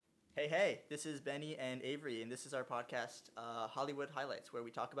Hey, this is Benny and Avery, and this is our podcast, Hollywood Highlights, where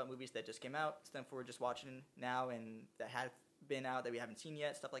we talk about movies that just came out, stuff we're just watching now and that have been out that we haven't seen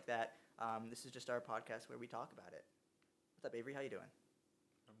yet, stuff like that. This is just our podcast where we talk about it. What's up, Avery? How you doing?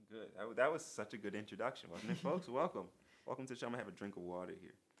 I'm good. That was such a good introduction, wasn't it, folks? Welcome. Welcome to the show. I'm going to have a drink of water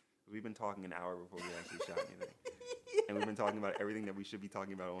here. We've been talking an hour before we actually shot anything. And we've been talking about everything that we should be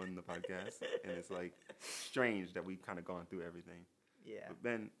talking about on the podcast. And it's like strange that we've kind of gone through everything. Yeah. But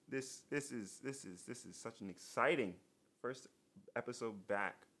Ben, this is such an exciting first episode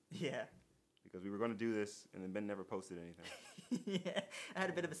back. Yeah. Because we were going to do this, and then Ben never posted anything. Yeah, I had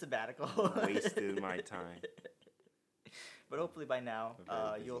a bit of a sabbatical. Wasted my time. But hopefully by now,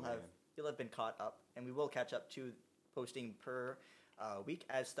 you'll man. have been caught up, and we will catch up to posting per week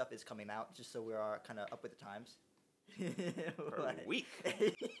as stuff is coming out, just so we are kind of up with the times. Per week.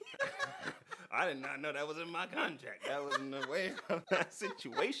 I did not know that was in my contract. That wasn't aware of that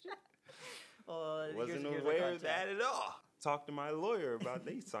situation. Wasn't aware of that at all. Talk to my lawyer about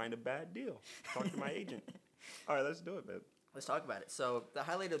they signed a bad deal. Talk to my agent. All right, let's do it, babe. Let's talk about it. So the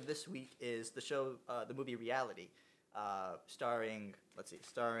highlight of this week is the show, the movie Reality, starring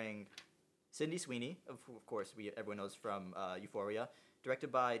Sydney Sweeney, of course, everyone knows from Euphoria,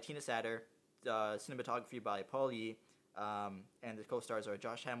 directed by Tina Satter, cinematography by Paul Yee, and the co-stars are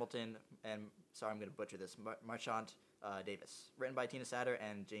Josh Hamilton and, sorry, I'm going to butcher this, Marchant Davis. Written by Tina Satter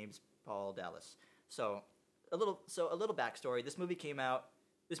and James Paul Dallas. So a little backstory. This movie came out.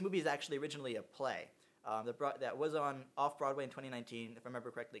 This movie is actually originally a play that was on off-Broadway in 2019. If I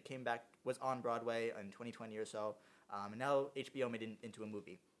remember correctly, was on Broadway in 2020 or so. And now HBO made it into a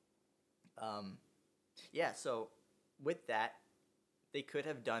movie. So with that, they could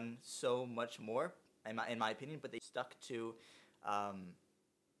have done so much more, in my opinion, but they stuck to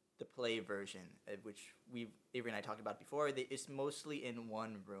the play version, which Avery and I talked about before. It's mostly in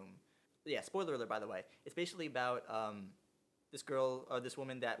one room. Yeah, spoiler alert, by the way. It's basically about this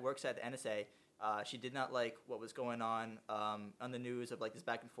woman that works at the NSA. She did not like what was going on the news of like this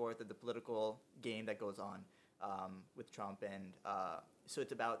back and forth of the political game that goes on with Trump, and so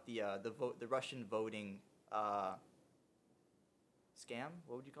it's about the Russian voting scam.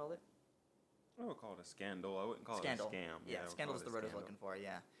 What would you call it? I would call it a scandal. I wouldn't call it a scam. Yeah, scandal is the word I was looking for.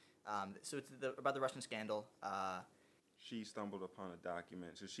 Yeah. So it's about the Russian scandal. She stumbled upon a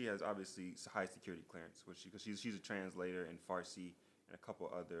document. So she has obviously high security clearance, because she's a translator in Farsi and a couple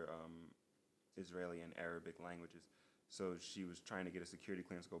other Israeli and Arabic languages. So she was trying to get a security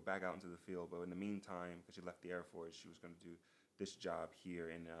clearance to go back out into the field. But in the meantime, because she left the Air Force, she was going to do this job here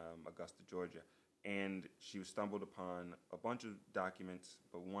in Augusta, Georgia. And she stumbled upon a bunch of documents,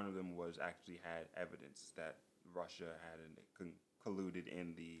 but one of them actually had evidence that Russia had colluded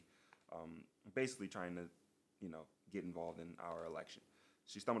in the basically trying to, get involved in our election.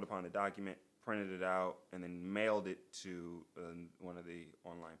 She stumbled upon the document, printed it out, and then mailed it to one of the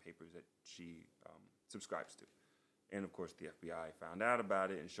online papers that she subscribes to. And of course, the FBI found out about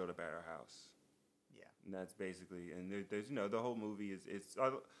it and showed up at her house. Yeah, and that's basically. And there's the whole movie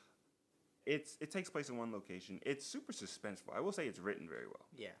it takes place in one location. It's super suspenseful. I will say it's written very well.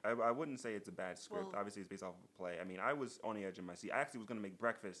 Yeah. I wouldn't say it's a bad script. Well, obviously, it's based off of a play. I mean, I was on the edge of my seat. I actually was going to make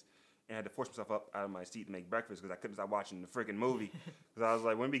breakfast and had to force myself up out of my seat to make breakfast because I couldn't stop watching the freaking movie. Because I was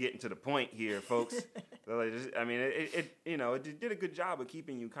like, when we getting to the point here, folks? It did a good job of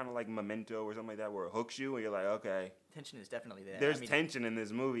keeping you kind of like Memento or something like that, where it hooks you and you're like, okay. Tension is definitely there. There's tension in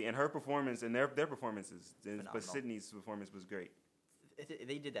this movie, and her performance and their performances, but Sydney's performance was great.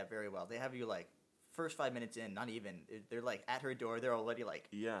 They did that very well. They have you like first 5 minutes in, not even. They're like at her door. They're already like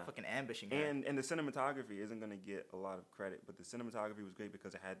fucking ambushing her. And the cinematography isn't going to get a lot of credit, but the cinematography was great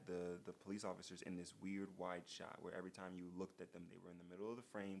because it had the police officers in this weird wide shot where every time you looked at them, they were in the middle of the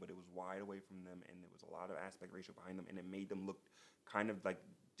frame, but it was wide away from them, and there was a lot of aspect ratio behind them, and it made them look kind of like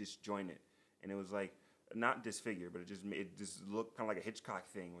disjointed. And it was like not disfigured, but it just looked kind of like a Hitchcock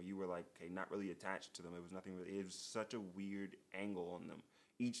thing where you were like, okay, not really attached to them. It was nothing really. It was such a weird angle on them.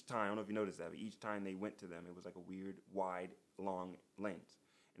 Each time, I don't know if you noticed that, but each time they went to them, it was like a weird, wide, long lens.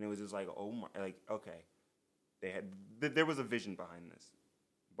 And it was just like, oh my, like, okay. There was a vision behind this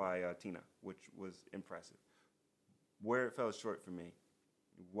by Tina, which was impressive. Where it fell short for me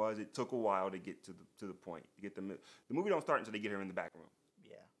was it took a while to get to the point. To get the movie don't start until they get her in the back room.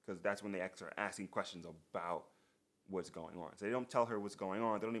 Yeah. Because that's when they start asking questions about what's going on. So they don't tell her what's going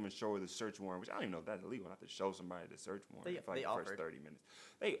on. They don't even show her the search warrant, which I don't even know if that's illegal, not to show somebody the search warrant for like the first 30 minutes.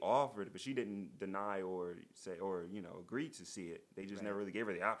 They offered it, but she didn't deny or say or agree to see it. They just never really gave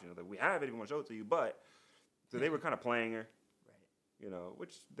her the option. Like, we have it if we want to show it to you, but so they were kind of playing her, right?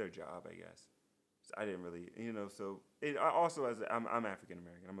 Which their job, I guess. So I didn't really, So it also as I'm African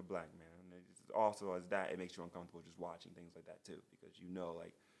American, I'm a black man. And it's also as that, it makes you uncomfortable just watching things like that too, because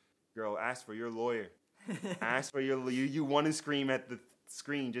like, girl, ask for your lawyer. Ask for you want to scream at the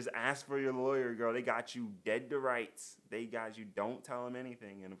screen. Just ask for your lawyer, girl. They got you dead to rights. They got you. Don't tell them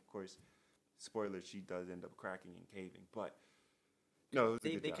anything. And of course, spoiler, she does end up cracking and caving. But no, it was a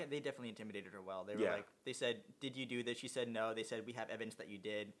good job. They definitely intimidated her well. They were like, they said, "Did you do this?" She said, "No." They said, "We have evidence that you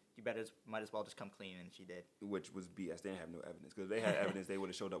did. You might as well just come clean," and she did. Which was BS. They didn't have no evidence, because if they had evidence, they would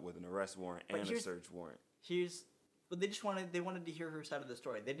have showed up with an arrest warrant and a search warrant. But they wanted to hear her side of the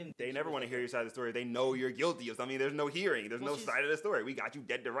story. They never want to hear your side of the story. They know you're guilty of something. There's no hearing. There's no side of the story. We got you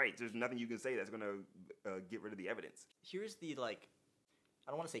dead to rights. There's nothing you can say that's going to get rid of the evidence. Here's the, I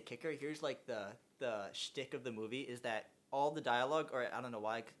don't want to say kicker. Here's, the shtick of the movie is that all the dialogue, or I don't know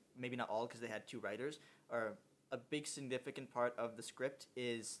why, maybe not all because they had 2 writers, or a big significant part of the script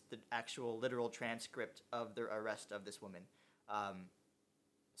is the actual literal transcript of the arrest of this woman.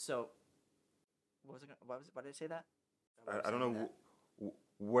 So, why did I say that? I don't know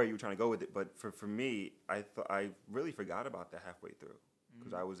where you were trying to go with it, but for me, I really forgot about that halfway through,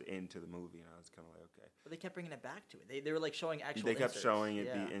 because I was into the movie and I was kind of like, okay. But they kept bringing it back to it. They were showing actual. They kept inserts. showing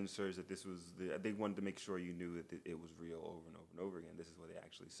it, the inserts, that this was they wanted to make sure you knew that it was real over and over and over again. This is what they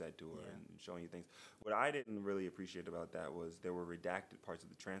actually said to her, and showing you things. What I didn't really appreciate about that was there were redacted parts of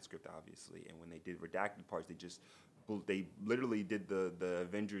the transcript, obviously, and when they did redacted parts, they literally did the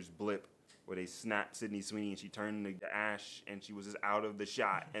Avengers blip, where they snapped Sydney Sweeney and she turned to ash and she was just out of the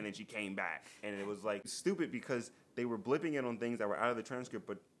shot, and then she came back. And it was stupid, because they were blipping it on things that were out of the transcript,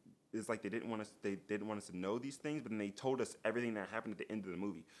 but it's like they didn't want us to know these things, but then they told us everything that happened at the end of the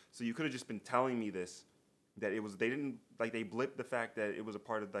movie. So you could have just been telling me this, that it was, they didn't, they blipped the fact that it was a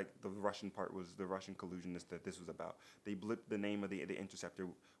part of, the Russian part was the Russian collusionist that this was about. They blipped the name of the interceptor,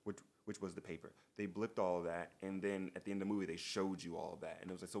 which was the paper. They blipped all of that, and then at the end of the movie, they showed you all of that. And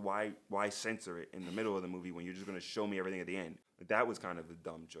it was so why censor it in the middle of the movie when you're just going to show me everything at the end? That was kind of a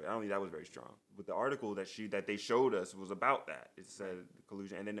dumb choice. I don't think that was very strong. But the article that they showed us was about that. It said the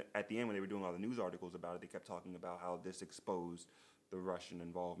collusion. And then at the end, when they were doing all the news articles about it, they kept talking about how this exposed the Russian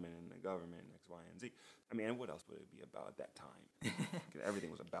involvement in the government, X, Y, and Z. I mean, and what else would it be about at that time?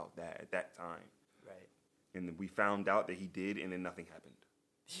 Everything was about that at that time. Right. And then we found out that he did, and then nothing happened.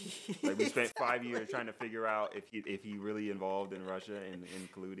 We spent 5 years trying to figure out if he really involved in Russia and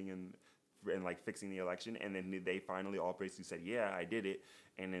colluding and fixing the election, and then they finally all basically said, "Yeah, I did it,"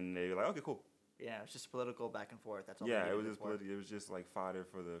 and then they were like, "Okay, cool." Yeah, it was just political back and forth. That's all. Yeah, it was just it was just fodder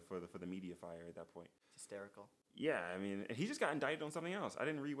for the media fire at that point. It's hysterical. Yeah, I mean, he just got indicted on something else. I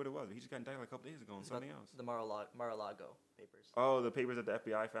didn't read what it was, but he just got indicted a couple days ago on something else. The Mar-a-Lago papers. Oh, the papers that the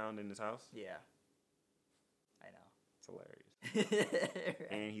FBI found in his house? Yeah. I know. It's hilarious. Right.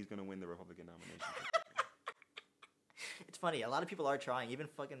 And he's going to win the Republican nomination. It's funny. A lot of people are trying. Even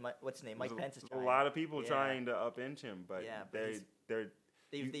fucking, what's his name? Mike Pence is trying. A lot of people trying to upend him, but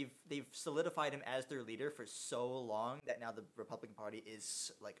they've solidified him as their leader for so long that now the Republican Party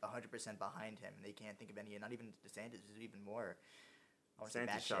is 100% behind him. They can't think of any. Not even DeSantis is even more.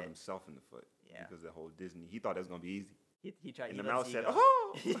 DeSantis shot himself in the foot because of the whole Disney. He thought it was going to be easy. He tried. And the mouse said,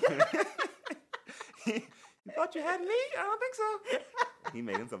 "Oh, you thought you had me? I don't think so." He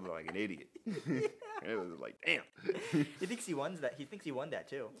made himself look like an idiot. It was like, damn. He thinks he won that. He thinks he won that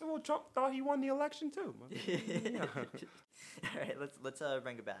too. Well, Trump thought he won the election too. Yeah. All right, let's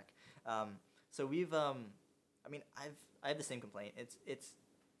bring it back. So we've I have the same complaint.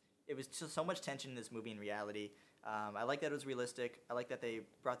 It was just so much tension in this movie in reality. I like that it was realistic. I like that they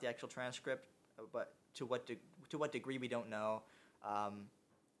brought the actual transcript, but to what degree we don't know.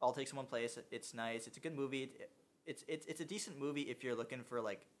 All takes in one place. It's nice. It's a good movie. It's a decent movie if you're looking for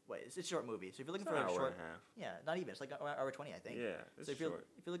it's a short movie. So if you're looking for a short, not even. It's like an hour 20, I think. Yeah, it's so if short.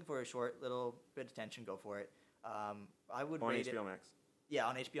 If you're looking for a short little bit of tension, go for it. I would on rate HBO it. Max. Yeah,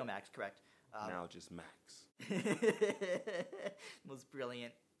 on HBO Max, correct. Now just Max. Most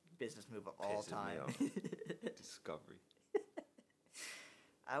brilliant business move of all time. Discovery.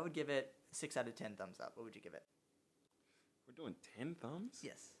 I would give it 6 out of 10 thumbs up. What would you give it? We're doing 10 thumbs?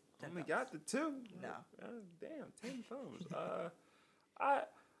 Yes. I only got the 2. No. Damn, 10 thumbs.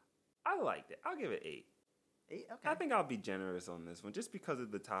 I liked it. I'll give it 8. 8? Okay. I think I'll be generous on this one, just because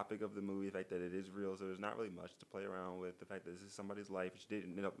of the topic of the movie, the fact that it is real, so there's not really much to play around with. The fact that this is somebody's life. She did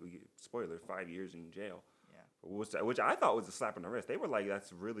end up, spoiler, 5 years in jail. Yeah. Which I thought was a slap on the wrist. They were like,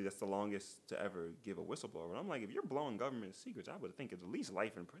 that's the longest to ever give a whistleblower. And I'm like, if you're blowing government secrets, I would think it's at least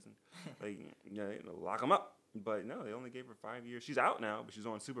life in prison. Lock them up. But no, they only gave her 5 years. She's out now, but she's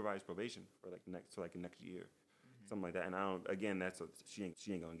on supervised probation for next year, something like that. And she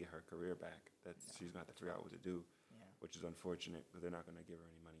ain't gonna get her career back. She's gonna have to figure out what to do, which is unfortunate because they're not gonna give her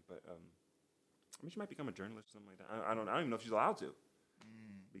any money. But I mean, she might become a journalist or something like that. I don't even know if she's allowed to,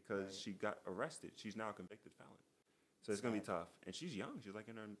 because she got arrested. She's now a convicted felon, so it's gonna be tough. And she's young. She's like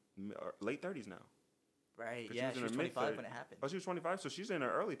in her late 30s now. Right. Yeah. She was 25 when it happened. Oh, she was 25, so she's in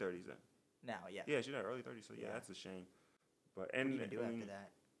her early 30s then. Now, yeah. Yeah, she's in her early 30s. So that's a shame. But what do you do after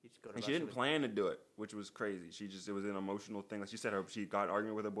that? You just go to and she didn't plan to do it, which was crazy. It was an emotional thing. Like she said, she got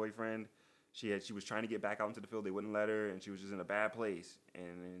arguing with her boyfriend. She was trying to get back out into the field. They wouldn't let her, and she was just in a bad place,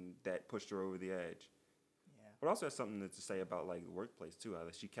 and that pushed her over the edge. Yeah. But also has something to say about like the workplace too. How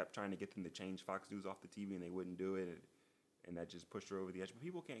she kept trying to get them to change Fox News off the TV, and they wouldn't do it, and that just pushed her over the edge. But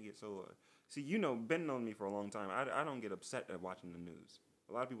people can't get so. See, Ben known me for a long time. I don't get upset at watching the news.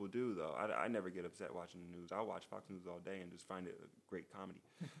 A lot of people do, though. I never get upset watching the news. I'll watch Fox News all day and just find it a great comedy.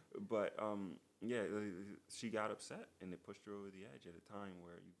 But, she got upset, and it pushed her over the edge at a time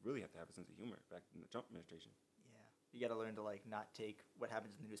where you really have to have a sense of humor back in the Trump administration. Yeah. You got to learn to, like, not take what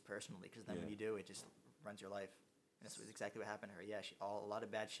happens in the news personally, because then when you do, it just runs your life. And this was exactly what happened to her. Yeah, a lot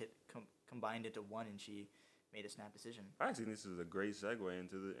of bad shit combined into one, and she made a snap decision. I actually think this is a great segue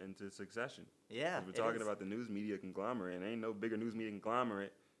into Succession. Yeah, we're talking about the news media conglomerate, and ain't no bigger news media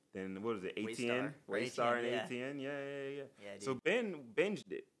conglomerate than, what is it, ATN? Waystar and ATN. Yeah. So Ben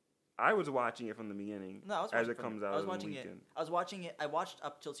binged it. I was watching it from the beginning. No, I was as it comes out. I was watching it. I was watching it. I watched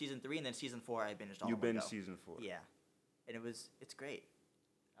up till season 3, and then season 4 I binged all. You binged season 4. Yeah, and it's great.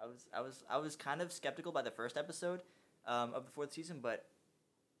 I was kind of skeptical by the first episode of the 4th season, but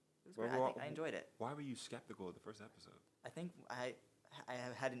it was great. I enjoyed it. Why were you skeptical of the first episode? I think I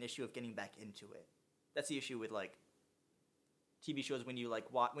had an issue of getting back into it. That's the issue with like TV shows when you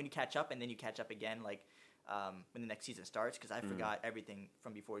when you catch up and then you catch up again when the next season starts, because I forgot everything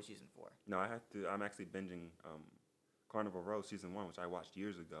from before season 4. No, I'm actually binging Carnival Row season 1, which I watched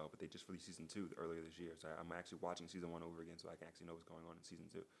years ago, but they just released season 2 earlier this year. So I'm actually watching season 1 over again, so I can actually know what's going on in season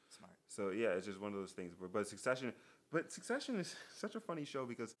 2. Smart. So yeah, it's just one of those things. But Succession is such a funny show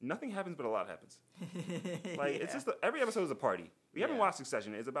because nothing happens, but a lot happens. It's just every episode is a party. If you haven't watched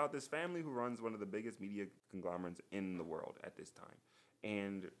Succession, it's about this family who runs one of the biggest media conglomerates in the world at this time,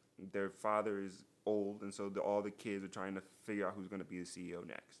 and their father is old, and so all the kids are trying to figure out who's going to be the CEO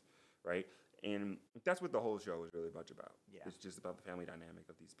next, right? And that's what the whole show is really much about. Yeah. It's just about the family dynamic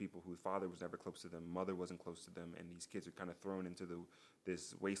of these people whose father was never close to them, mother wasn't close to them, and these kids are kind of thrown into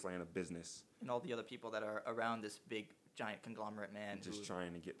this wasteland of business. And all the other people that are around this big, giant conglomerate man. Just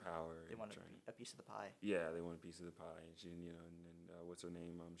trying to get power. They want a piece of the pie. Yeah, they want a piece of the pie. And she, and what's her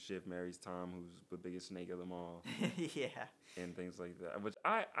name? Shiv marries Tom, who's the biggest snake of them all. Yeah. And things like that. Which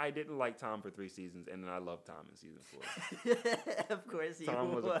I didn't like Tom for 3 seasons, and then I loved Tom in season 4. Of course he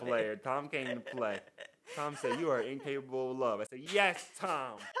Tom was a player. Tom came to play. Tom said, "You are incapable of love." I said, "Yes,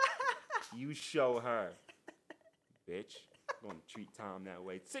 Tom. You show her, bitch." I'm gonna treat Tom that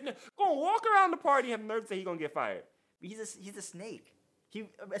way. Sitting there, gonna walk around the party, have nerve to say he's gonna get fired. He's a snake. She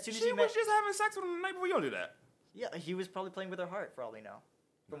was just having sex with him the night before. You don't do that. Yeah, he was probably playing with her heart for all we know.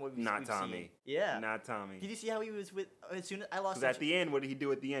 From what not Tommy. Seen. Yeah. Not Tommy. Did you see how he was with? As soon as I lost. Because at the end, what did he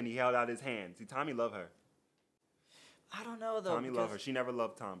do at the end? He held out his hand. See, Tommy loved her. I don't know though. Tommy loved her. She never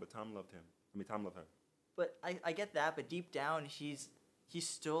loved Tom, but Tom loved him. Tom loved her. But I get that, but deep down, he's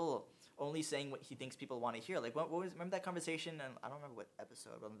still only saying what he thinks people want to hear. Like, remember that conversation? And I don't remember what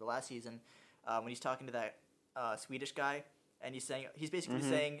episode, but the last season, when he's talking to that Swedish guy, and he's basically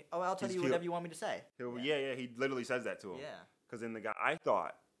saying, "Oh, I'll tell you whatever you want me to say." Yeah. He literally says that to him. Yeah. Because then the guy, I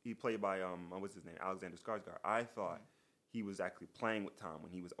thought he played by what's his name, Alexander Skarsgård. I thought he was actually playing with Tom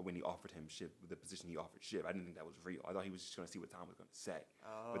when he offered him Shiv, the position he offered Shiv. I didn't think that was real. I thought he was just going to see what Tom was going to say.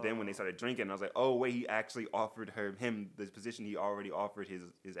 Oh. But then when they started drinking, I was like, oh wait, he actually offered him the position he already offered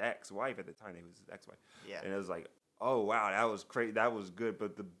his ex-wife at the time. It was his ex-wife. Yeah. And it was like, oh wow, that was crazy. That was good.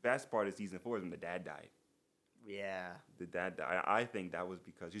 But the best part of season 4 is when the dad died. Yeah. The dad died. I think that was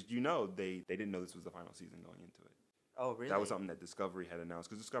because they didn't know this was the final season going into it. Oh really? That was something that Discovery had announced,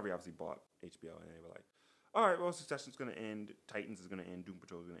 because Discovery obviously bought HBO, and they were like, all right, well, Succession's going to end, Titans is going to end, Doom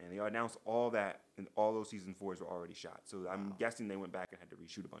Patrol is going to end. They announced all that, and all those season 4s were already shot. So I'm guessing they went back and had to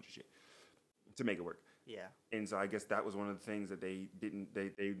reshoot a bunch of shit to make it work. Yeah. And so I guess that was one of the things that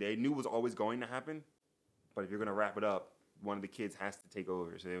they knew was always going to happen. But if you're going to wrap it up, one of the kids has to take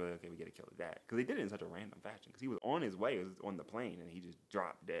over. So they were like, okay, we got to kill his dad. Because they did it in such a random fashion. Because he was on his way, he was on the plane, and he just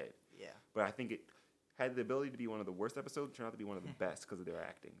dropped dead. Yeah. But I think it had the ability to be one of the worst episodes, turned out to be one of the best because of their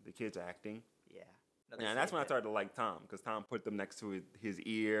acting. The kids acting. Yeah. And that's when I started to like Tom, because Tom put them next to his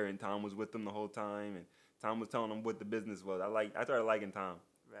ear, and Tom was with them the whole time, and Tom was telling them what the business was. I started liking Tom.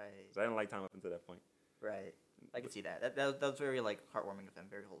 Right. So I didn't like Tom up until that point. Right. I could see that. That was very like heartwarming of him,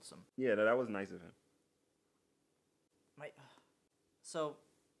 very wholesome. Yeah, that was nice of him. So,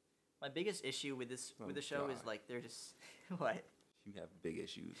 my biggest issue with the show is like they're just what? You have big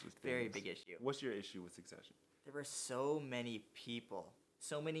issues with things. Very big issue. What's your issue with Succession? There were so many people,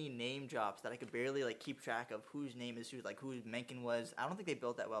 so many name drops that I could barely like keep track of whose name is who, like who Mencken was. I don't think they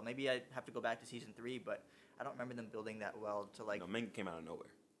built that well. Maybe I'd have to go back to season 3, but I don't remember them building that well to like. No, Mencken came out of nowhere.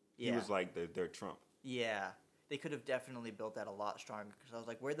 Yeah. He was like their Trump. Yeah, they could have definitely built that a lot stronger because I was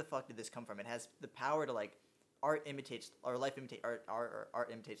like, where the fuck did this come from? It has the power to like art imitates or life imitates art, or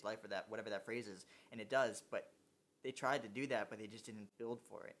art imitates life, or that whatever that phrase is, and it does. But they tried to do that, but they just didn't build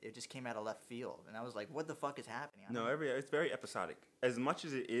for it. It just came out of left field, and I was like, what the fuck is happening? It's very episodic. As much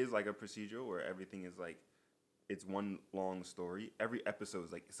as it is like a procedural where everything is like it's one long story, every episode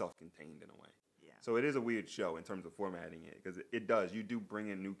is like self-contained in a way. Yeah. So it is a weird show in terms of formatting it because it does. You do bring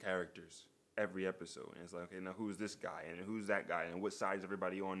in new characters every episode, and it's like, okay, now who's this guy and who's that guy and what side is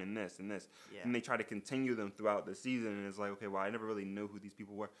everybody on in this and this, and they try to continue them throughout the season, and it's like, okay, well, I never really knew who these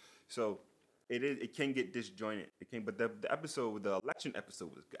people were, so it can get disjointed. But the episode, the election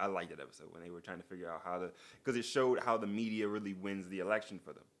episode I liked that episode when they were trying to figure out because it showed how the media really wins the election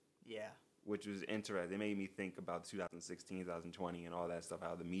for them. Yeah. Which was interesting. It made me think about 2016, 2020, and all that stuff.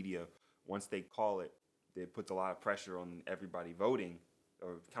 How the media, once they call it, it puts a lot of pressure on everybody voting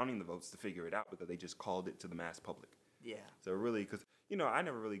or counting the votes to figure it out because they just called it to the mass public. Yeah. So really, because I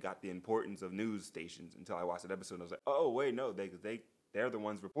never really got the importance of news stations until I watched that episode. And I was like, oh wait, no, they're the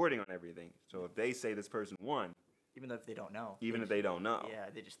ones reporting on everything. So if they say this person won, even though if they don't know, if they don't know, yeah,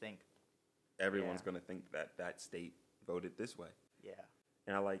 they just think everyone's gonna think that state voted this way. Yeah.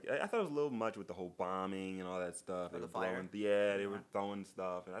 And I thought it was a little much with the whole bombing and all that stuff. Or They the were fire. they were throwing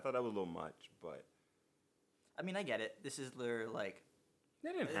stuff, and I thought that was a little much. But I mean, I get it. This is their like.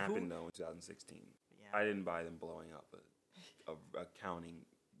 that didn't happen though in 2016. Yeah. I didn't buy them blowing up a counting.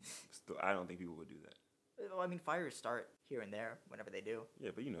 I don't think people would do that. Well, I mean, fires start here and there whenever they do.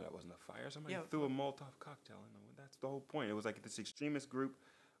 Yeah, but that wasn't a fire. Somebody threw a Molotov cocktail in them. That's the whole point. It was like this extremist group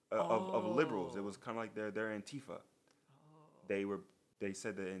of liberals. It was kind of like their Antifa. They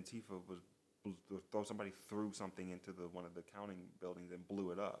said that Antifa was somebody threw something into one of the counting buildings and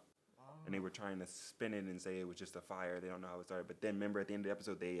blew it up. And they were trying to spin it and say it was just a fire. They don't know how it started. But then remember at the end of the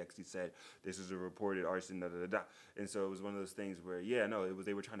episode, they actually said this is a reported arson, da da da da. And so it was one of those things where,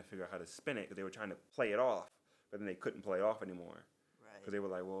 they were trying to figure out how to spin it because they were trying to play it off, but then they couldn't play it off anymore. Right. Because they were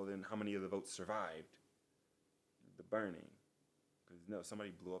like, well, then how many of the votes survived the burning? Because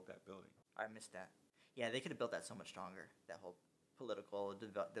somebody blew up that building. I missed that. Yeah, they could have built that so much stronger. That whole political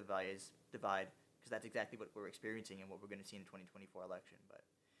divide, because that's exactly what we're experiencing and what we're going to see in the 2024 election. But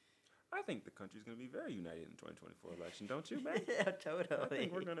I think the country's going to be very united in the 2024 election, don't you, man? yeah, totally. I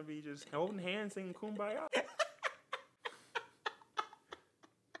think we're going to be just holding hands singing Kumbaya.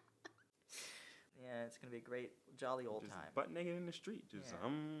 Yeah, it's going to be a great, jolly old just time. Butt naked in the street, just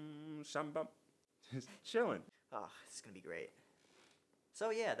shambum, just chilling. Oh, it's going to be great. So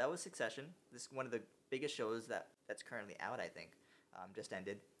yeah, that was Succession. This is one of the biggest shows that's currently out, I think. Just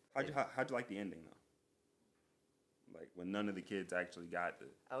ended. How'd you like the ending, though? Like, when none of the kids actually got the...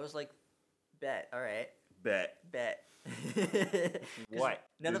 I was like, bet, all right. Bet. What?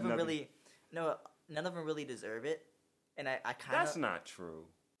 None of them really deserve it. And I kind of... That's not true.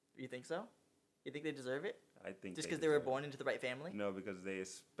 You think so? You think they deserve it? I think just because they were born into the right family? No, because they,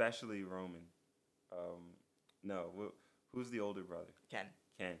 especially Roman. No, who's the older brother? Ken.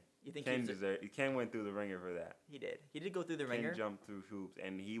 You think Ken went through the ringer for that. He did. He did go through the ringer. Ken jumped through hoops,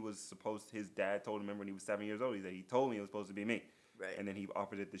 and he was supposed. His dad told him, remember when he was 7 years old, he told me it was supposed to be me. Right. And then he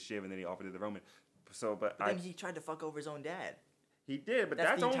offered it to Shiv, and then he offered it to Roman. So, but then he tried to fuck over his own dad. He did, but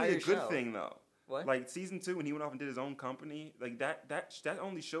that's only a good thing, though. What? Like season 2, when he went off and did his own company, like that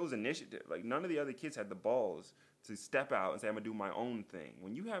only shows initiative. Like none of the other kids had the balls to step out and say, I'm gonna do my own thing.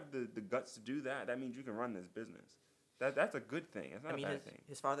 When you have the guts to do that, that means you can run this business. That's a good thing. It's not a bad thing.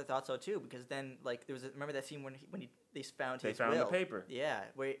 His father thought so too, because then like remember that scene when they found his will? The paper. Yeah,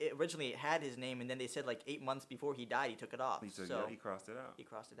 where it originally had his name, and then they said like 8 months before he died, he took it off. He crossed it out. He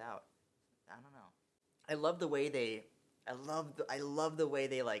crossed it out. I don't know. I love the way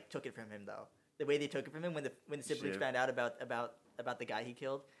they like took it from him though. The way they took it from him when the siblings found out about the guy he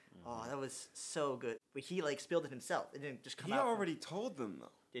killed. Mm-hmm. Oh, that was so good. But he like spilled it himself. It didn't just come out. He already told them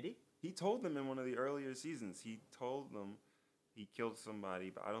though. Did he? He told them in one of the earlier seasons. He told them he killed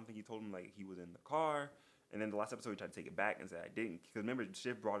somebody, but I don't think he told them like he was in the car. And then the last episode, he tried to take it back and say I didn't. Because remember,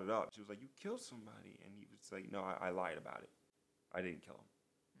 Shiv brought it up. She was like, "You killed somebody," and he was like, "No, I lied about it. I didn't kill him."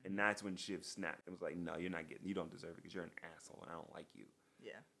 Mm-hmm. And that's when Shiv snapped and was like, "No, you don't deserve it because you're an asshole and I don't like you."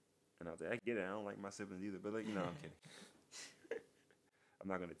 Yeah. And I was like, I get it. I don't like my siblings either. But, like, I'm kidding. I'm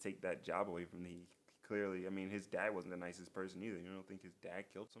not going to take that job away from me. Clearly, I mean, his dad wasn't the nicest person either. You don't think his dad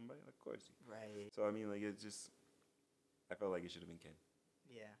killed somebody? Like, of course. Right. So, I mean, like, it's just, I felt like it should have been Ken.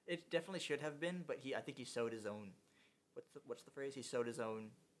 Yeah, it definitely should have been, but I think he sewed his own. What's the phrase? He sewed his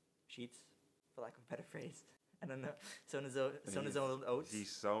own sheets, for lack of a better phrase. I don't know. Sewn his own oats.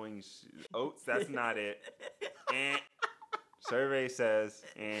 He's sewing oats. That's not it. Survey says,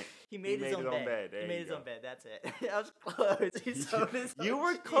 he made his own bed. He made his own bed. That's it. I was close. He sewed his own You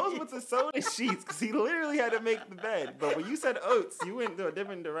were close with the sewing sheets because he literally had to make the bed. But when you said oats, you went to a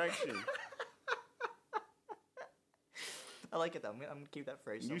different direction. I like it though. I'm gonna keep that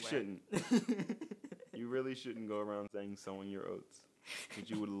phrase somewhere. You shouldn't. You really shouldn't go around saying sewing your oats, because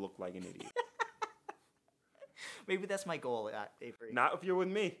you would look like an idiot. Maybe that's my goal, Avery. Not if you're with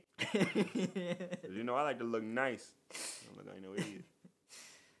me. 'Cause I like to look nice. I don't look like no idiot.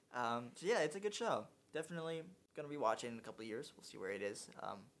 So yeah, it's a good show. Definitely gonna be watching in a couple of years. We'll see where it is.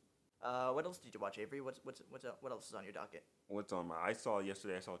 What else did you watch, Avery? What else is on your docket? What's on my?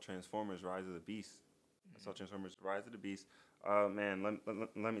 Yesterday. I saw Transformers: Rise of the Beast. I saw Transformers: Rise of the Beast. Man,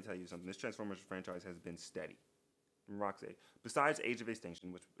 let me tell you something. This Transformers franchise has been steady. From Rocksteady. Besides Age of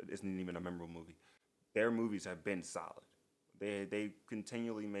Extinction, which isn't even a memorable movie, their movies have been solid. They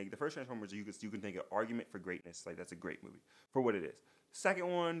continually make the first Transformers. You can take an argument for greatness. Like, that's a great movie for what it is. Second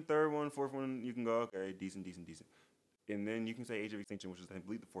one, third one, fourth one, you can go, okay, decent. And then you can say Age of Extinction, which is, I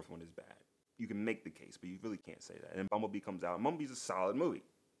believe, the fourth one is bad. You can make the case, but you really can't say that. And then Bumblebee comes out. Bumblebee's a solid movie.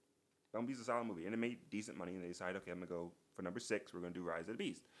 And it made decent money, and they decided, okay, I'm going to go for number 6. We're going to do Rise of the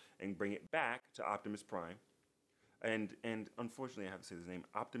Beast and bring it back to Optimus Prime. And unfortunately, I have to say this name,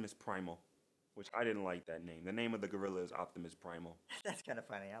 Optimus Primal, which I didn't like that name. The name of the gorilla is Optimus Primal. That's kind of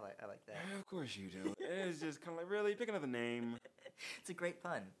funny. I like that. Of course you do. It's just kind of like, really? Pick another name. It's a great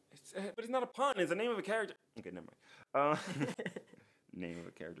pun. But it's not a pun. It's the name of a character. Okay, never mind. Name of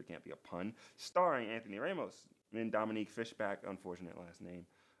a character can't be a pun. Starring Anthony Ramos and Dominique Fishback, unfortunate last name.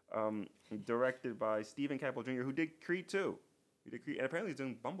 Directed by Stephen Campbell Jr., who did Creed 2. And apparently he's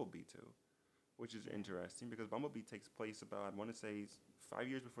doing Bumblebee 2, which is interesting because Bumblebee takes place about, I want to say, 5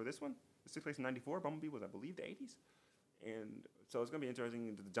 years before this one. This takes place in 94. Bumblebee was, I believe, the 80s. And so it's going to be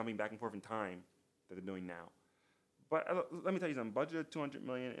interesting, the jumping back and forth in time that they're doing now. But let me tell you something. Budget of $200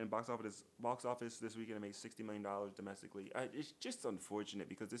 million in box office this weekend. It made $60 million domestically. It's just unfortunate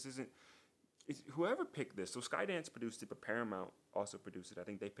because this isn't. Whoever picked this. So Skydance produced it, but Paramount also produced it. I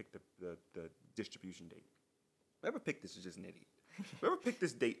think they picked the distribution date. Whoever picked this is just an idiot. Whoever picked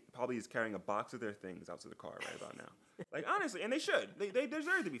this date probably is carrying a box of their things out to the car right about now. Like, honestly, and they should. They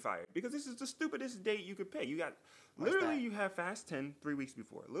deserve to be fired because this is the stupidest date you could pick. You got you have Fast 10 3 weeks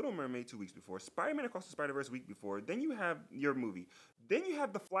before, Little Mermaid 2 weeks before, Spiderman Across the Spiderverse week before. Then you have your movie. Then you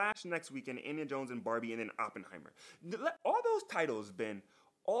have The Flash next weekend, Indiana Jones and Barbie, and then Oppenheimer. All those titles, Ben.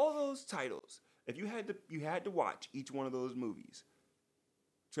 All those titles. If you had to watch each one of those movies,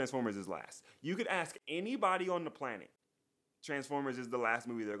 Transformers is last. You could ask anybody on the planet. Transformers is the last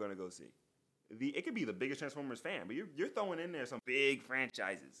movie they're going to go see. It could be the biggest Transformers fan, but you're throwing in there some big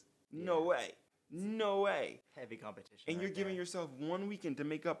franchises. No way. Heavy competition. And you're giving yourself 1 weekend to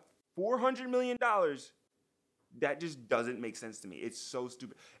make up $400 million. That just doesn't make sense to me. It's so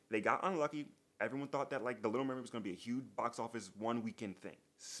stupid. They got unlucky. Everyone thought that The Little Mermaid was going to be a huge box office 1 weekend thing.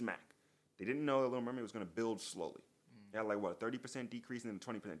 Smack. They didn't know The Little Mermaid was going to build slowly. They had a 30% decrease and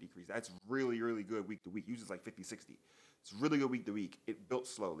then a 20% decrease. That's really, really good week to week. Usually it's 50, 60. It's really good week to week. It built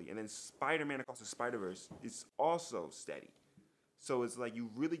slowly. And then Spider-Man Across the Spiderverse is also steady. So it's you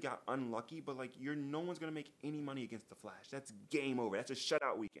really got unlucky, but no one's going to make any money against The Flash. That's game over. That's a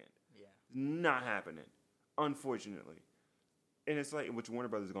shutout weekend. Yeah. Not happening, unfortunately. And it's which Warner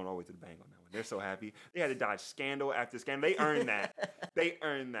Brothers is going all the way to the bank on that one. They're so happy. They had to dodge scandal after scandal. They earned that. They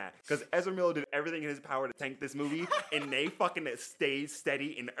earned that. Because Ezra Miller did everything in his power to tank this movie, and they fucking stayed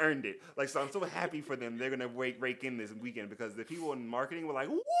steady and earned it. So I'm so happy for them. They're going to rake in this weekend because the people in marketing were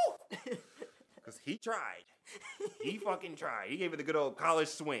woo! Because he tried. He fucking tried. He gave it the good old college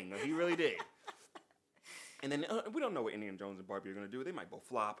swing. He really did. And then we don't know what Indiana Jones and Barbie are going to do. They might both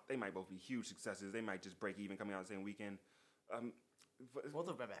flop. They might both be huge successes. They might just break even coming out the same weekend. Both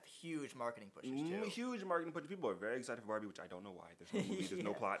of them have huge marketing pushes, too. Huge marketing pushes. People are very excited for Barbie, which I don't know why. There's no movie, there's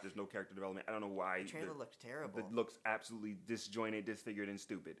no plot, there's no character development. I don't know why. The trailer looked terrible. It looks absolutely disjointed, disfigured, and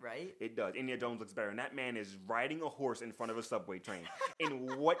stupid. Right? It does. Indiana Jones looks better. And that man is riding a horse in front of a subway train. In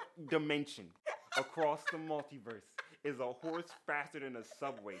what dimension across the multiverse is a horse faster than a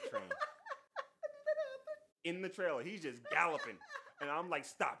subway train? In the trailer, he's just galloping. And I'm like,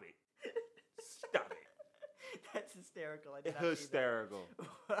 stop it. Stop it. That's hysterical. I did not see Hysterical.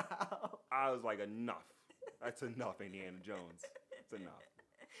 that. Wow. I was like, enough. That's enough, Indiana Jones. It's enough.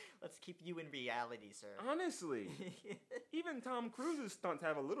 Let's keep you in reality, sir. Honestly. Even Tom Cruise's stunts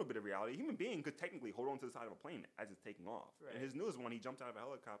have a little bit of reality. A human being could technically hold on to the side of a plane as it's taking off. Right. And his newest one, he jumps out of a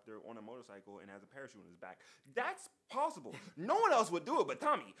helicopter on a motorcycle and has a parachute on his back. That's possible. No one else would do it but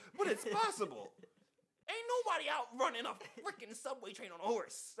Tommy. But it's possible. Ain't nobody out running a freaking subway train on a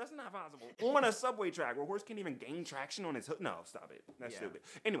horse. That's not possible. On a subway track where a horse can't even gain traction on its hook. No, stop it. That's stupid.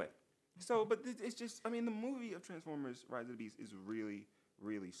 Anyway, so, but it's just, I mean, the movie of Transformers Rise of the Beast is really,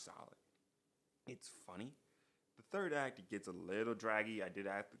 really solid. It's funny. The third act, it gets a little draggy. I did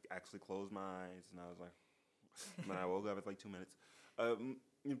have to actually close my eyes, and I was like, when I woke up, it's like 2 minutes.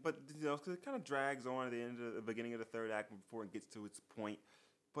 But, you know, 'cause it kind of drags on at the beginning of the third act before it gets to its point.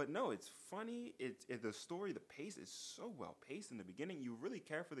 But no, it's funny. The story, the pace is so well paced in the beginning. You really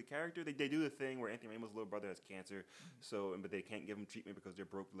care for the character. They do the thing where Anthony Ramos' little brother has cancer, but they can't give him treatment because they're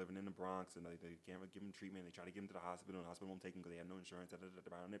broke living in the Bronx, and they can't give him treatment. They try to give him to the hospital, and the hospital won't take him because they have no insurance.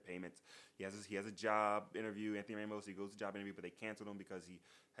 They're on their payments. He has a job interview. Anthony Ramos, he goes to job interview, but they canceled him because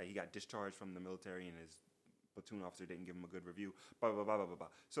he got discharged from the military and his platoon officer didn't give him a good review. Blah blah blah blah blah blah.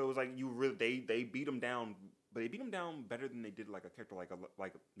 So it was like they beat him down. But they beat him down better than they did like a character like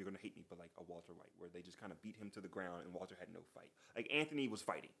you're gonna hate me, but like a Walter White, where they just kind of beat him to the ground and Walter had no fight. Like Anthony was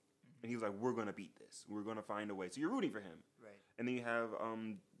fighting, and he was like, "We're gonna beat this. We're gonna find a way." So you're rooting for him, Right. And then you have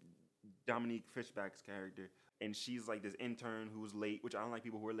Dominique Fishback's character, and she's like this intern who was late, which I don't like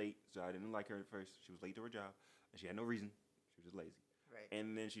people who are late, so I didn't like her at first. She was late to her job, and she had no reason. She was just lazy. Right.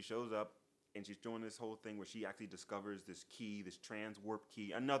 And then she shows up, and she's doing this whole thing where she actually discovers this key, this trans warp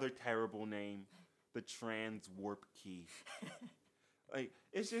key, another terrible name. The trans warp key. Like,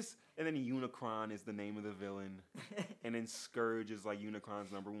 it's just, and then Unicron is the name of the villain. And then Scourge is like Unicron's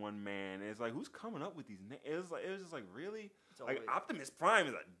number one man. And it's like, who's coming up with these names? It was just like, really? Like, Optimus Prime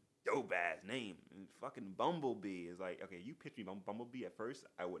is a dope ass name. And fucking Bumblebee is like, okay, you pitch me Bumblebee at first,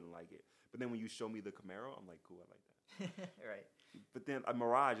 I wouldn't like it. But then when you show me the Camaro, I'm like, cool, I like that. Right. But then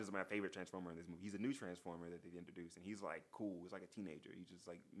Mirage is my favorite Transformer in this movie. He's a new Transformer that they introduced. And he's like cool. He's like a teenager. He's just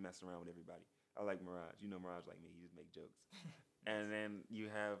like messing around with everybody. I like Mirage. You know Mirage like me. He just make jokes. And then you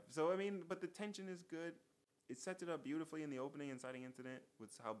have... So, I mean, but the tension is good. It sets it up beautifully in the opening inciting incident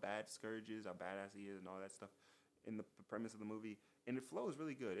with how bad Scourge is, how badass he is, and all that stuff in the premise of the movie. And it flows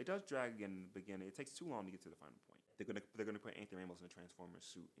really good. It does drag again in the beginning. It takes too long to get to the final point. They're gonna put Anthony Ramos in a Transformer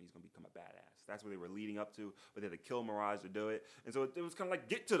suit, and he's gonna become a badass. That's what they were leading up to, but they had to kill Mirage to do it. And so it was kind of like,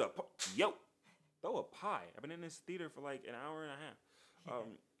 get to the throw a pie. I've been in this theater for like an hour and a half.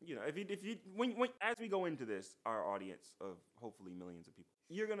 You know, when as we go into this, our audience of hopefully millions of people,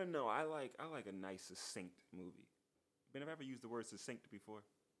 you're gonna know I like a nice succinct movie. Have I ever used the word succinct before?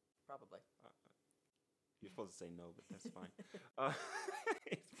 Probably. You're supposed to say no, but that's fine.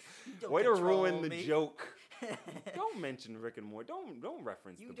 Don't Way to ruin control the me. joke. Don't mention Rick and Morty. Don't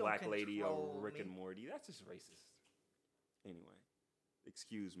reference You the don't black lady of control Rick me. and Morty. That's just racist. Anyway,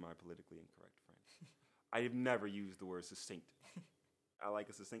 excuse my politically incorrect friend. I have never used the word succinct. I like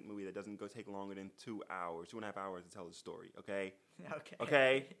a succinct movie that doesn't take longer than 2 hours, 2.5 hours to tell a story. Okay.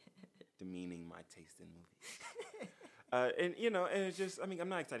 Okay. Demeaning my taste in movies. And you know, and it's just, I mean, I'm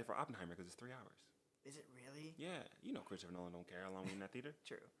not excited for Oppenheimer because it's 3 hours. Is it really? Yeah, you know Christopher Nolan don't care how long we're in that theater.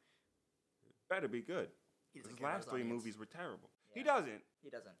 True. Better be good. He doesn't His care about last his 3 audience. movies were terrible. Yeah. He doesn't.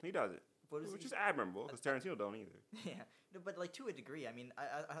 He doesn't. Which is admirable because Tarantino don't either. Yeah, no, but like to a degree. I mean,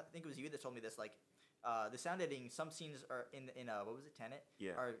 I think it was you that told me this. Like, the sound editing. Some scenes are in what was it, Tenet?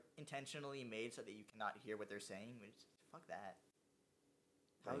 Yeah. Are intentionally made so that you cannot hear what they're saying. Which fuck that.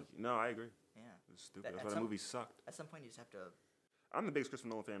 No, I agree. Yeah. It's stupid. That's why the movie sucked. At some point, you just have to. I'm the biggest Christopher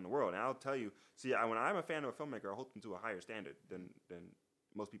Nolan fan in the world, and I'll tell you. See, when I'm a fan of a filmmaker, I hold him to a higher standard than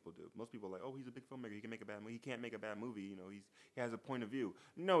most people do. Most people are like, oh, he's a big filmmaker. He can make a bad movie. He can't make a bad movie. You know, he has a point of view.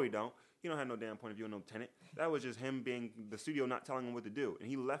 No, he don't. He don't have no damn point of view in no Tenet. That was just him being the studio not telling him what to do. And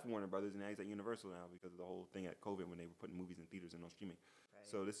he left Warner Brothers, and now he's at Universal now because of the whole thing at COVID when they were putting movies in theaters and on streaming. Right.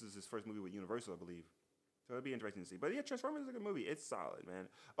 So this is his first movie with Universal, I believe. So it'd be interesting to see. But yeah, Transformers is a good movie. It's solid, man.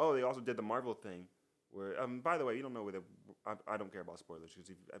 Oh, they also did the Marvel thing. Where, by the way, you don't know whether I don't care about spoilers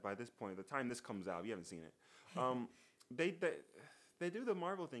because by this point, the time this comes out, you haven't seen it. They do the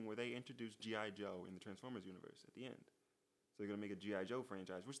Marvel thing where they introduce G.I. Joe in the Transformers universe at the end. So they're gonna make a G.I. Joe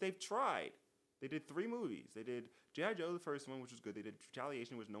franchise, which they've tried. They did 3 movies. They did G.I. Joe, the first one, which was good. They did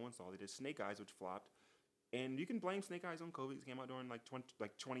Retaliation, which no one saw. They did Snake Eyes, which flopped. And you can blame Snake Eyes on COVID. It came out during like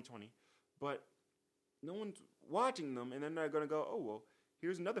 2020, but no one's watching them, and then they're gonna go, oh well,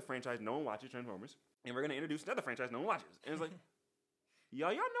 here's another franchise no one watches, Transformers. And we're going to introduce another franchise no one watches. And it's like,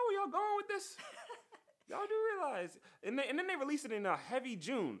 y'all know where y'all going with this? Y'all do realize, and then they released it in a heavy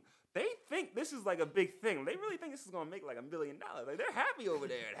June. They think this is like a big thing. They really think this is gonna make like $1 billion. Like they're happy over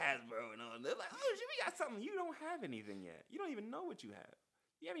there at Hasbro and all. They're like, oh shit, we got something. You don't have anything yet. You don't even know what you have.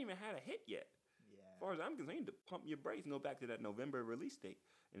 You haven't even had a hit yet. Yeah. As far as I'm concerned, you need to pump your brakes and go back to that November release date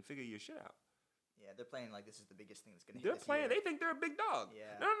and figure your shit out. Yeah, they're playing like this is the biggest thing that's gonna hit They're this playing. year. They think they're a big dog.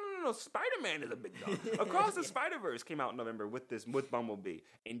 Yeah. No. Spider-Man is a big dog. Across the Spiderverse came out in November with Bumblebee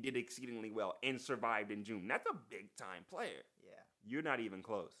and did exceedingly well and survived in June. That's a big time player. Yeah. You're not even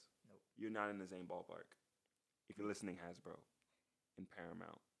close. Nope. You're not in the same ballpark. If you're listening, Hasbro and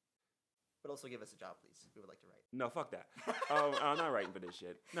Paramount. But also give us a job, please. We would like to write. No, fuck that. I'm not writing for this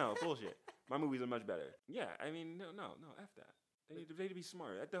shit. No, bullshit. My movies are much better. Yeah, I mean, no, F that. They need to be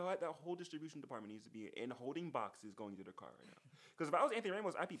smart. That whole distribution department needs to be in holding boxes going to their car right now. Because if I was Anthony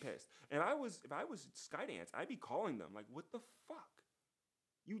Ramos, I'd be pissed. And if I was Skydance, I'd be calling them like, what the fuck?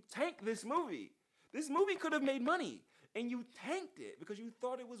 You tanked this movie. This movie could have made money, and you tanked it because you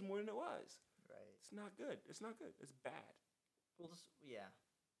thought it was more than it was. Right. It's not good. It's not good. It's bad. We'll just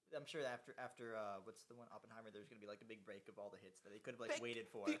I'm sure that after what's the one Oppenheimer, there's gonna be like a big break of all the hits that they could have waited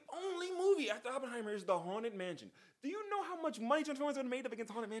for. The only movie after Oppenheimer is The Haunted Mansion. Do you know how much money Transformers would have made up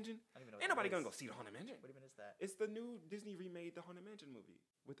against Haunted Mansion? I don't even know. Ain't nobody gonna go see The Haunted Mansion. What even is that? It's the new Disney remade The Haunted Mansion movie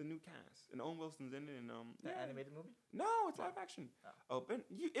with the new cast and Owen Wilson's in it. And The animated movie? No, it's live action. Oh.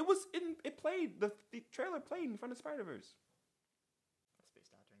 It played the trailer played in front of Spider-Verse. I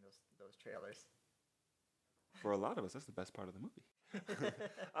spaced out during those trailers. For a lot of us, that's the best part of the movie.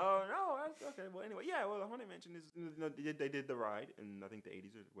 Oh no, okay. Well, anyway, yeah. Well, the Haunted Mansion is they did the ride in I think the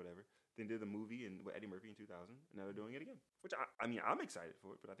 80s or whatever. They did the movie with Eddie Murphy in 2000, and now they're doing it again. Which I mean, I'm excited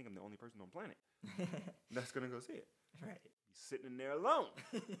for it, but I think I'm the only person on the planet that's gonna go see it. Right. He's sitting in there alone,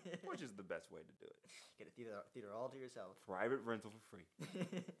 which is the best way to do it. Get a theater all to yourself. Private rental for free.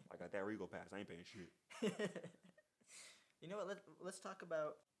 I got that Regal pass. I ain't paying shit. You know what? Let's talk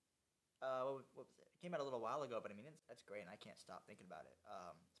about. What was it? It came out a little while ago, but I mean, that's great, and I can't stop thinking about it.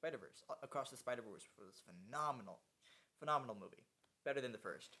 Spider-Verse, Across the Spiderverse was phenomenal movie. Better than the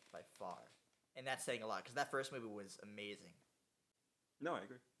first, by far. And that's saying a lot, because that first movie was amazing. No, I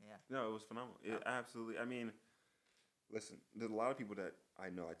agree. Yeah. No, it was phenomenal. It absolutely, I mean, listen, there's a lot of people that I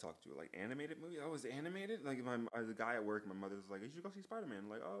know I talk to, like, animated movie? Oh, is it animated? Like, as a guy at work, my mother was like, you should go see Spider-Man. I'm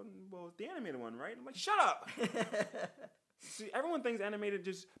like, oh, well, it's the animated one, right? I'm like, shut up! See, everyone thinks animated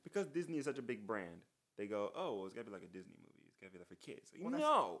just because Disney is such a big brand. They go, oh, well, it's got to be like a Disney movie. It's got to be like for kids. Like, well,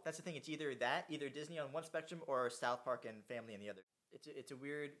 no! That's the thing. It's either Disney on one spectrum or South Park and Family on the other. It's a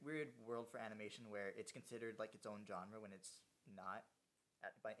weird world for animation where it's considered like its own genre when it's not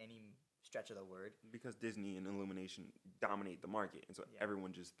by any stretch of the word. Because Disney and Illumination dominate the market, and so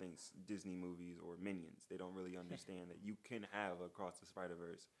everyone just thinks Disney movies or Minions. They don't really understand that you can have Across the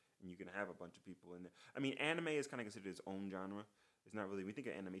Spider-Verse and you can have a bunch of people in there. I mean, anime is kind of considered its own genre. It's not really. When you think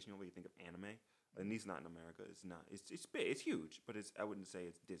of animation, you don't really think of anime. At least not in America. It's not. It's big. It's huge, but I wouldn't say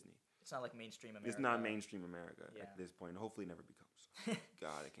it's Disney. It's not like mainstream America. It's not mainstream America at this point. Hopefully, it never becomes.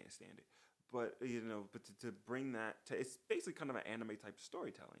 God, I can't stand it. But to bring that to, it's basically kind of an anime type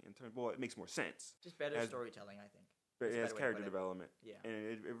storytelling. Well, it makes more sense. Just better storytelling, I think. But it has character development. Yeah. And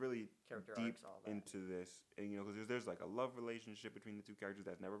it really character deep arcs, all that. into this. And because there's like a love relationship between the two characters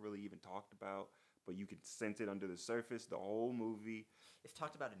that's never really even talked about, but you can sense it under the surface the whole movie. It's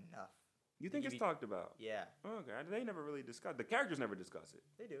talked about enough. You think it's talked about? Yeah. Okay. They never really discuss. The characters never discuss it.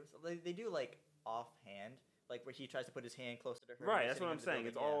 They do. So they do like offhand, like where he tries to put his hand closer to her. Right. That's what I'm saying.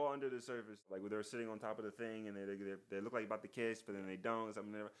 It's all under the surface. Like where they're sitting on top of the thing and they look like about to kiss, but then they don't. Or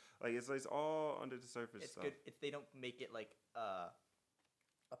something. Like it's all under the surface. It's stuff. good. They don't make it like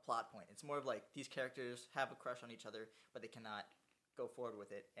a plot point. It's more of like these characters have a crush on each other, but they cannot go forward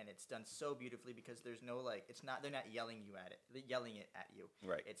with it, and it's done so beautifully because there's no like they're not yelling it at you.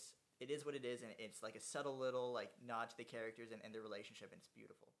 Right. It is what it is, and it's like a subtle little like nod to the characters and their relationship, and it's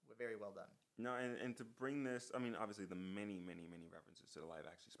beautiful. Very well done. No, and to bring this, I mean, obviously the many references to the live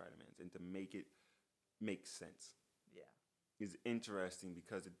action Spider-Mans, and to make it make sense. Yeah. Is interesting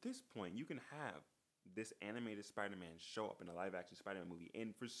because at this point you can have this animated Spider-Man show up in a live action Spider-Man movie,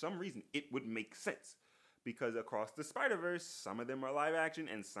 and for some reason it would make sense. Because Across the Spider-Verse, some of them are live action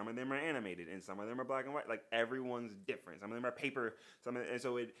and some of them are animated and some of them are black and white. Like, everyone's different. Some of them are paper. And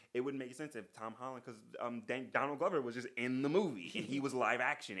so it would make sense if Tom Holland, because Donald Glover was just in the movie and he was live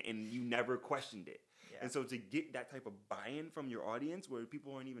action and you never questioned it. Yeah. And so to get that type of buy-in from your audience where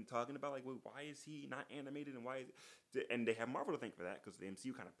people aren't even talking about, like, well, why is he not animated and why is it? And they have Marvel to thank for that because the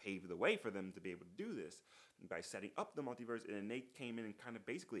MCU kind of paved the way for them to be able to do this by setting up the multiverse, and they came in and kind of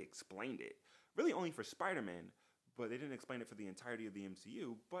basically explained it. Really only for Spider-Man, but they didn't explain it for the entirety of the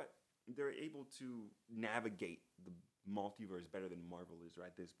MCU. But they're able to navigate the multiverse better than Marvel is right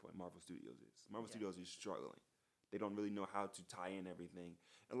at this point. Marvel Studios is. Marvel Studios is struggling. They don't really know how to tie in everything.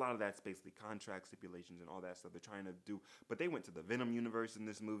 A lot of that's basically contract stipulations and all that stuff they're trying to do. But they went to the Venom universe in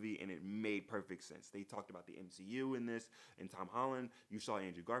this movie, and it made perfect sense. They talked about the MCU in this, and Tom Holland. You saw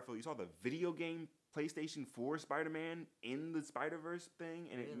Andrew Garfield. You saw the video game PlayStation 4 Spider-Man in the Spider-Verse thing,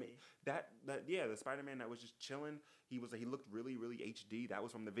 and Really? the Spider-Man that was just chilling. He looked really, really HD. That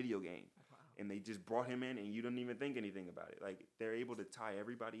was from the video game. Wow. And they just brought him in, and you didn't even think anything about it. Like, they're able to tie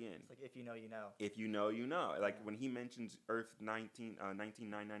everybody in. It's like, if you know, you know. If you know, you know. Like, when he mentions Earth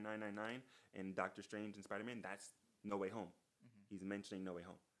 199999 and Doctor Strange and Spider-Man, that's No Way Home. Mm-hmm. He's mentioning No Way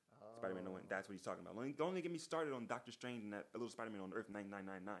Home. Oh. Spider-Man No Way Home. That's what he's talking about. Don't only get me started on Doctor Strange and that little Spider-Man on Earth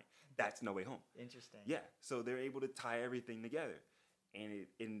 9999. That's No Way Home. Interesting. Yeah. So they're able to tie everything together. And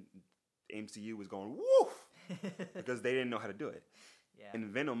MCU was going, woof! Because they didn't know how to do it. Yeah. And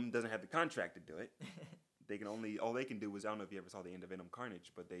Venom doesn't have the contract to do it. All they can do was, I don't know if you ever saw the end of Venom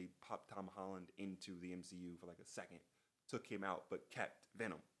Carnage, but they popped Tom Holland into the MCU for like a second, took him out, but kept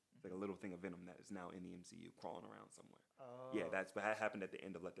Venom. It's like a little thing of Venom that is now in the MCU, crawling around somewhere. Oh. Yeah, that's what happened at the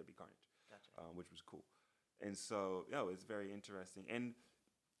end of Let There Be Carnage, Gotcha. which was cool. And so, it's very interesting. And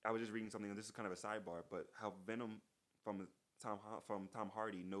I was just reading something, and this is kind of a sidebar, but how Venom from Tom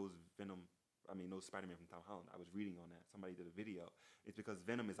Hardy knows Spider-Man from Tom Holland. I was reading on that. Somebody did a video. It's because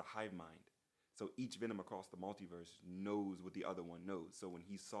Venom is a hive mind. So each Venom across the multiverse knows what the other one knows. So when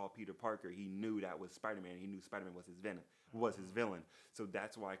he saw Peter Parker, he knew that was Spider-Man. He knew Spider-Man was his villain. So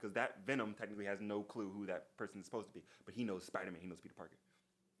that's why, because that Venom technically has no clue who that person is supposed to be. But he knows Spider-Man. He knows Peter Parker.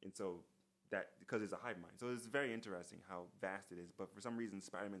 And so because it's a hive mind. So it's very interesting how vast it is. But for some reason,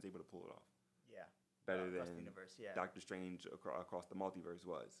 Spider-Man's able to pull it off. Yeah. Better across than the universe, yeah. Doctor Strange across the multiverse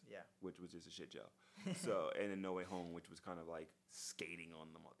was. Yeah. Which was just a shit show. So, and then No Way Home, which was kind of like skating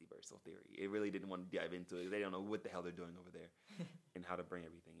on the multiversal theory. It really didn't want to dive into it. They don't know what the hell they're doing over there and how to bring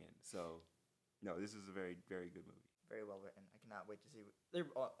everything in. So, no, this is a very, very good movie. Very well written. I cannot wait to see. They're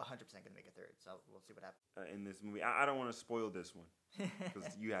 100% going to make a third, so we'll see what happens. In this movie, I don't want to spoil this one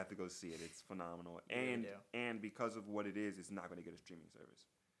because you have to go see it. It's phenomenal. And because of what it is, it's not going to get a streaming service.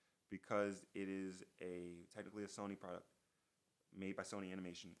 Because it is technically a Sony product made by Sony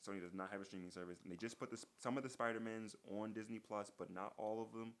Animation. Sony does not have a streaming service, and they just put some of the Spider-Mans on Disney Plus, but not all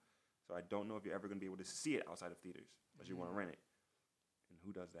of them. So I don't know if you're ever going to be able to see it outside of theaters, unless you want to rent it. And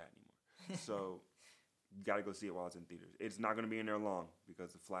who does that anymore? So you got to go see it while it's in theaters. It's not going to be in there long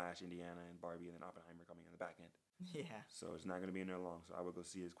because The Flash, Indiana, and Barbie, and then Oppenheimer coming in the back end. Yeah. So it's not going to be in there long. So I would go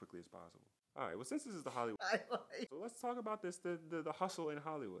see it as quickly as possible. All right, well, since this is the Hollywood, so let's talk about this, the hustle in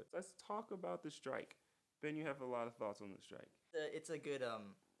Hollywood. Let's talk about the strike. Ben, you have a lot of thoughts on the strike. It's a good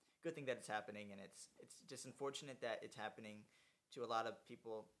thing that it's happening, and it's just unfortunate that it's happening to a lot of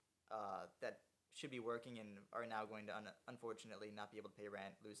people that should be working and are now going to unfortunately not be able to pay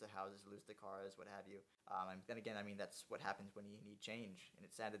rent, lose their houses, lose their cars, what have you. And then again, I mean, that's what happens when you need change, and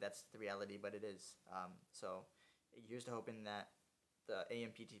it's sad that that's the reality, but it is. So here's to hoping that the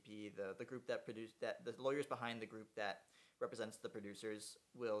AMPTP, the group that produced that, the lawyers behind the group that represents the producers,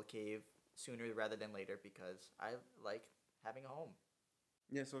 will cave sooner rather than later, because I like having a home.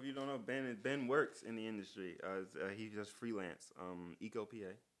 Yeah, so if you don't know, Ben works in the industry. He does freelance, Eco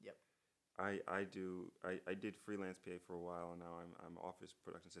PA. Yep. I did freelance PA for a while, and now I'm office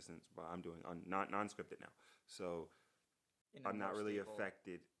production assistant, but I'm doing non-scripted now. So I'm not really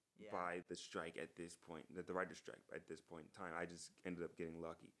affected by the strike at this point, the writer's strike at this point in time. I just ended up getting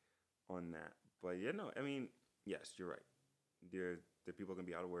lucky on that. But I mean, yes, you're right. There people are gonna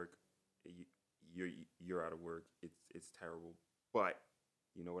be out of work. You're out of work. It's terrible. But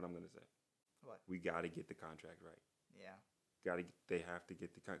you know what I'm gonna say? What? We got to get the contract right. Yeah. They have to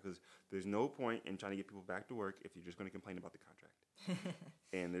get the contract, because there's no point in trying to get people back to work if you're just going to complain about the contract.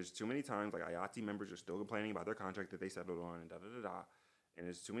 And there's too many times, like IATI members are still complaining about their contract that they settled on, and and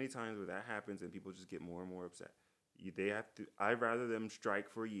there's too many times where that happens and people just get more and more upset. I'd rather them strike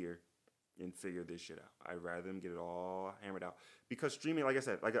for a year and figure this shit out. I'd rather them get it all hammered out, because streaming, like I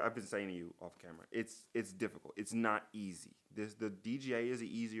said, like I've been saying to you off camera, it's difficult. It's not easy. The DGA is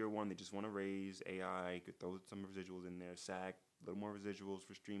the easier one. They just want to raise AI, could throw some residuals in there, SAG, a little more residuals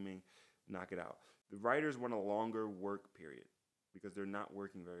for streaming, knock it out. The writers want a longer work period because they're not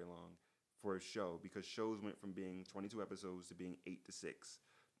working very long for a show, because shows went from being 22 episodes to being 8 to 6.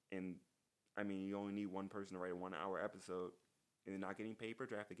 And I mean, you only need one person to write a 1-hour episode, and they're not getting paid per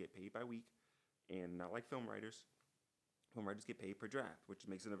draft. They get paid by week, and not like film writers. Film writers get paid per draft, which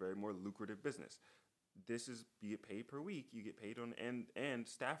makes it a very more lucrative business. you get paid per week. You get paid on and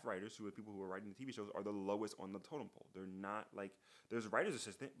staff writers, who are people who are writing the TV shows, are the lowest on the totem pole. They're not like, there's a writer's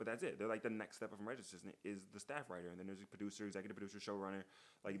assistant, but that's it. They're like the next step of a writer's assistant is the staff writer, and then there's a producer, executive producer, showrunner.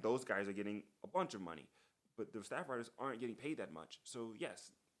 Like those guys are getting a bunch of money, but the staff writers aren't getting paid that much. So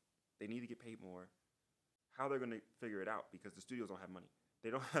yes, they need to get paid more. How they're going to figure it out, because the studios don't have money. They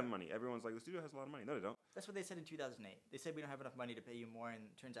don't have money. Everyone's like, the studio has a lot of money. No, they don't. That's what they said in 2008. They said we don't have enough money to pay you more, and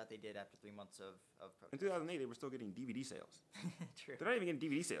it turns out they did after 3 months of protest. In 2008, they were still getting DVD sales. True. They're not even getting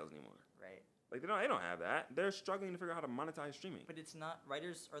DVD sales anymore. Right. Like, they don't have that. They're struggling to figure out how to monetize streaming. But it's not,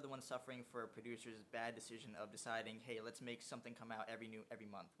 writers are the ones suffering for producers' bad decision of deciding, hey, let's make something come out every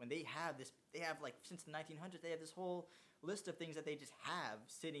month. When they have this, they have like, since the 1900s, they have this whole list of things that they just have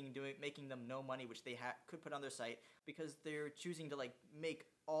sitting, making them no money, which they could put on their site, because they're choosing to like make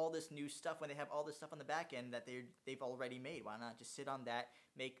all this new stuff when they have all this stuff on the back end that they've already made. Why not just sit on that,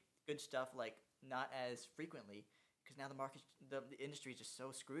 make good stuff like not as frequently? Because now the industry is just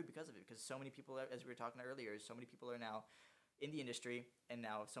so screwed because of it. Because so many people, as we were talking earlier, so many people are now in the industry, and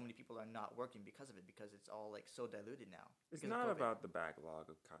now so many people are not working because of it, because it's all like so diluted now. It's not about the backlog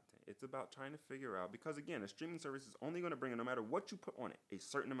of content. It's about trying to figure out, because again, a streaming service is only going to bring in, no matter what you put on it, a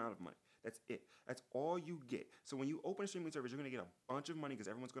certain amount of money. That's it. That's all you get. So when you open a streaming service, you're going to get a bunch of money because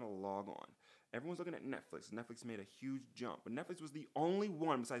everyone's going to log on. Everyone's looking at Netflix. Netflix made a huge jump, but Netflix was the only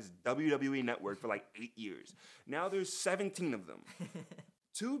one besides WWE Network for like 8 years. Now there's 17 of them.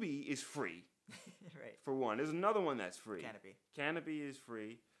 Tubi is free. Right. For one. There's another one that's free. Canopy. Canopy is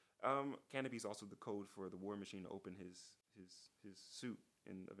free. Canopy is also the code for the War Machine to open his suit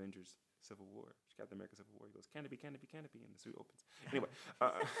in Avengers Civil War. Captain America Civil War. He goes, Canopy, Canopy, Canopy, and the suit opens. Anyway.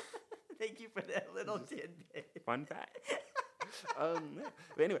 Thank you for that little tidbit. Fun fact. Yeah.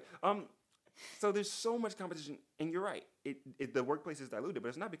 But anyway, so there's so much competition, and you're right. The workplace is diluted, but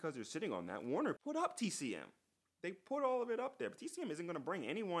it's not because they're sitting on that. Warner put up TCM. They put all of it up there. But TCM isn't going to bring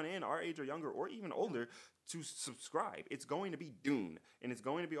anyone in our age or younger or even older to subscribe. It's going to be Dune, and it's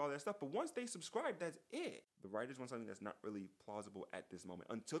going to be all that stuff. But once they subscribe, that's it. The writers want something that's not really plausible at this moment.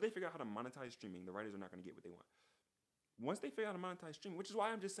 Until they figure out how to monetize streaming, the writers are not going to get what they want. Once they figure out how to monetize streaming, which is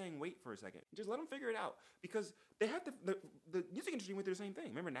why I'm just saying wait for a second. Just let them figure it out. Because they have to, the music industry went through the same thing.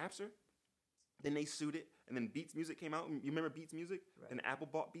 Remember Napster? Then they sued it, and then Beats Music came out. You remember Beats Music? Right. Then Apple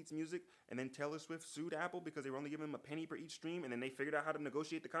bought Beats Music, and then Taylor Swift sued Apple because they were only giving them a penny per each stream, and then they figured out how to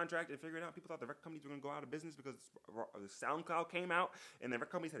negotiate the contract and figured out people thought the record companies were going to go out of business because the SoundCloud came out, and the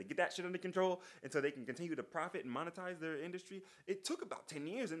record companies had to get that shit under control, and so they can continue to profit and monetize their industry. It took about 10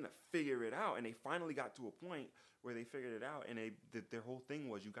 years and to figure it out, and they finally got to a point where they figured it out, and their whole thing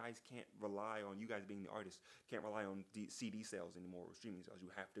was, you guys can't rely on, you guys being the artists, can't rely on CD sales anymore or streaming sales. You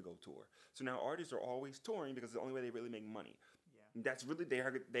have to go tour. So now artists are always touring because it's the only way they really make money. Yeah. That's really, they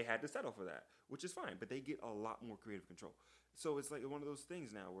had to settle for that, which is fine, but they get a lot more creative control. So it's like one of those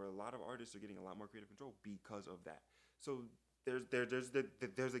things now where a lot of artists are getting a lot more creative control because of that. So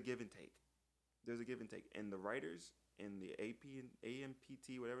there's a give and take. There's a give and take. And the writers and the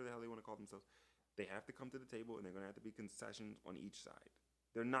AMPT, whatever the hell they want to call themselves, they have to come to the table, and they're going to have to be concessions on each side.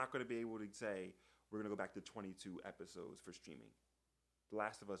 They're not going to be able to say, we're going to go back to 22 episodes for streaming. The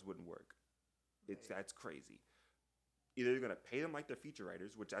Last of Us wouldn't work. That's crazy. Either you're going to pay them like they're feature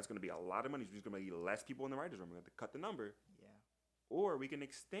writers, which that's going to be a lot of money, which is going to be less people in the writers' room. We're going to have to cut the number. Yeah. Or we can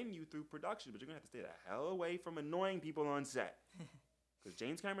extend you through production, but you're going to have to stay the hell away from annoying people on set. Because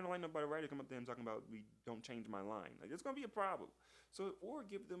James Cameron don't like nobody writer come up there and talking about, we don't change my line. Like, it's going to be a problem. So, or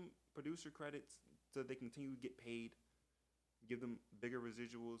give them producer credits so they continue to get paid. Give them bigger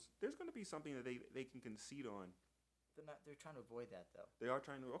residuals. There's going to be something that they can concede on. They're trying to avoid that, though. They are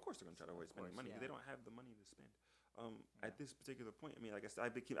trying to. Of course, they're going to try to avoid spending money. Yeah. But they don't have the money to spend. At this particular point, I mean, like I said,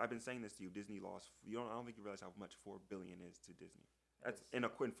 I've been saying this to you. Disney lost. I don't think you realize how much $4 billion is to Disney. That's in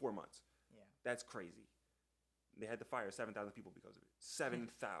 4 months. Yeah. That's crazy. They had to fire 7,000 people because of it.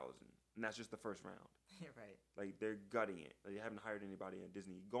 7,000, and that's just the first round. Right. Like, they're gutting it. Like, they haven't hired anybody at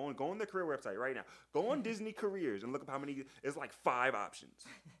Disney. Go on their career website right now. Go on Disney Careers and look up how many. It's like 5 options,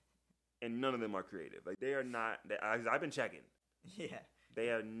 and none of them are creative. Like, they are not. I've been checking. Yeah. They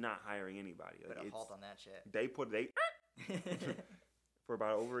are not hiring anybody. Like, put a halt on that shit. They for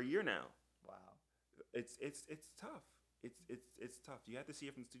about over a year now. Wow. It's tough. It's tough. You have to see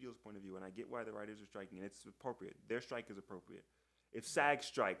it from the studio's point of view, and I get why the writers are striking, and it's appropriate. Their strike is appropriate. If SAG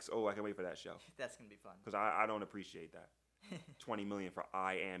strikes, I can wait for that show. That's going to be fun. Because I don't appreciate that. $20 million for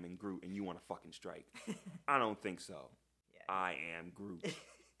I Am and Groot, and you want to fucking strike. I don't think so. Yeah. I Am Groot.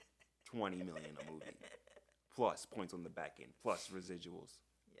 $20 million a movie. Plus points on the back end. Plus residuals.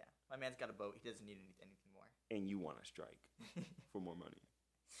 Yeah. My man's got a boat. He doesn't need anything more. And you want to strike for more money.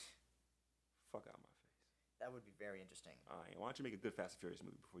 Fuck out my face. That would be very interesting. All right, why don't you make a good Fast and Furious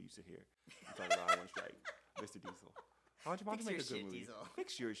movie before you sit here and talk about I Want Strike, Mr. Diesel? Why don't you make a good movie? Diesel.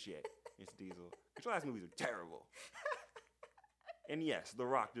 Fix your shit, Mr. Diesel. Your last movies are terrible. And yes, The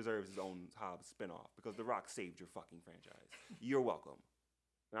Rock deserves his own Hobbs spinoff because The Rock saved your fucking franchise. You're welcome.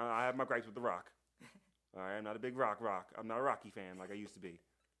 Now, I have my gripes with The Rock. All right, I'm not a big Rock. I'm not a Rocky fan like I used to be.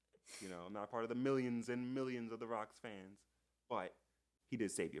 You know, I'm not part of the millions and millions of The Rock's fans. But he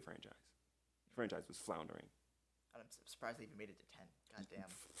did save your franchise. Your franchise was floundering. I'm surprised they even made it to 10. God damn.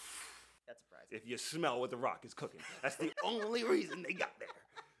 That's surprising. If you smell what The Rock is cooking, that's the only reason they got there.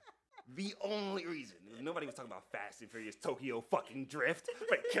 The only reason. Nobody was talking about Fast and Furious Tokyo fucking Drift.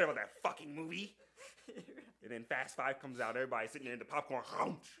 Nobody cared about that fucking movie. And then Fast 5 comes out, everybody sitting there in the popcorn,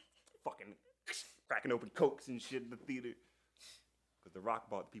 fucking cracking open Cokes and shit in the theater. Because The Rock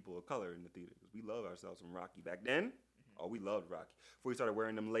brought the people of color in the theater. Because we love ourselves from Rocky. Back then, we loved Rocky. Before he started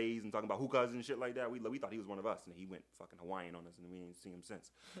wearing them lays and talking about hookahs and shit like that, we thought he was one of us. And he went fucking Hawaiian on us and we ain't seen him since.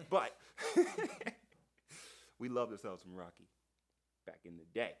 But we loved ourselves from Rocky back in the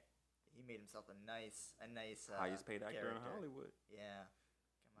day. He made himself a nice highest paid actor character. in Hollywood. Yeah.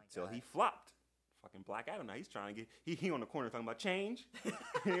 Until he flopped. Fucking Black Adam. Now he's trying to get he on the corner talking about change.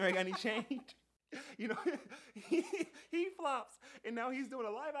 You ain't got any change. You know, he flops, and now he's doing a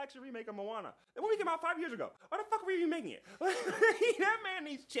live action remake of Moana. The movie came out 5 years ago. Why the fuck were you making it? That man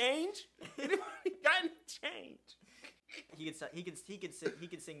needs change. Anybody got any change? He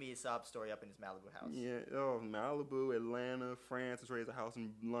could sing me a sob story up in his Malibu house. Yeah. Oh, Malibu, Atlanta, France. Has raised a house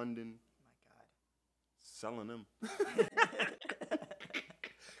in London. Oh my God. Selling them.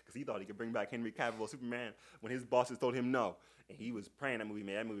 Because he thought he could bring back Henry Cavill Superman when his bosses told him no. And he was praying that movie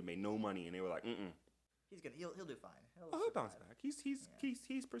made no money, and they were like, He'll do fine. He'll bounce back.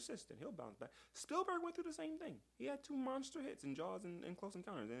 He's persistent. He'll bounce back. Spielberg went through the same thing. He had 2 monster hits in Jaws and Close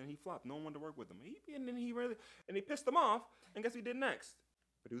Encounters, and then he flopped. No one wanted to work with him. He pissed them off. And guess what he did next?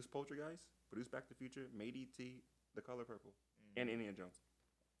 Produced Poltergeist, produced Back to the Future, made E.T., The Color Purple, and Indiana Jones.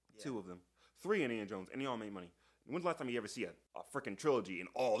 Yeah. 2 of them, 3 Indiana Jones, and they all made money. When's the last time you ever see a freaking trilogy and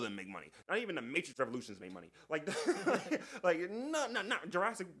all of them make money? Not even the Matrix Revolutions made money. Like, not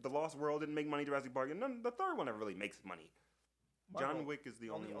Jurassic, The Lost World didn't make money. Jurassic Park, none. The third one never really makes money. Marvel, John Wick is the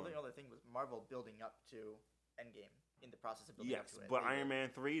only one. The only other thing was Marvel building up to Endgame in the process of building up to it. Yes, but Iron Man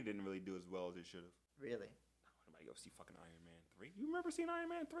 3 didn't really do as well as it should have. Really? Nobody go see fucking Iron Man 3. You remember seeing Iron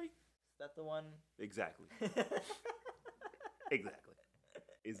Man 3? Is that the one? Exactly. Exactly.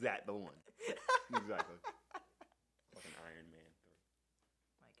 Is that the one? Exactly. Iron Man 3.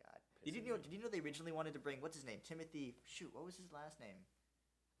 My God. Did you know they originally wanted to bring, what's his name? Timothy, what was his last name?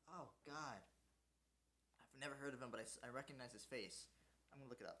 Oh, God. I've never heard of him, but I recognize his face. I'm going to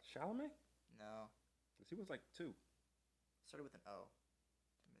look it up. Chalamet? No. He was like 2. Started with an O.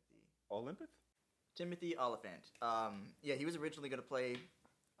 Timothy. Olympus? Timothy Oliphant. Yeah, he was originally going to play,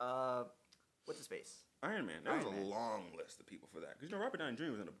 what's his face? Iron Man. That was a long list of people for that. Because, Robert Downey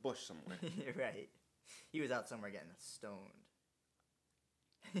Jr. was in a bush somewhere. Right. He was out somewhere getting stoned.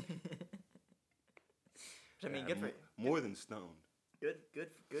 Which, I mean, good for him. More than stoned. Good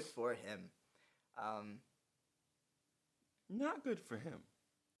for him. Not good for him.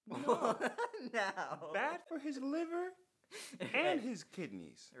 No. No. Bad for his liver and his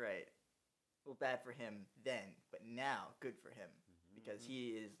kidneys. Right. Well, bad for him then, but now good for him because he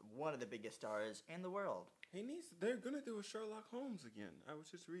is one of the biggest stars in the world. They're gonna do a Sherlock Holmes again. I was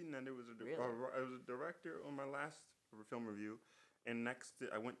just reading that there was a director on my last film review, and next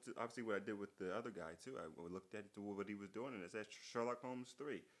I went to obviously what I did with the other guy too. I looked at what he was doing, and it says Sherlock Holmes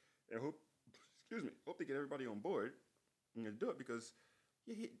 3. And hope they get everybody on board and do it because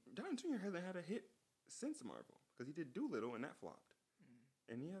Downey Jr. hasn't had a hit since Marvel because he did Doolittle and that flopped,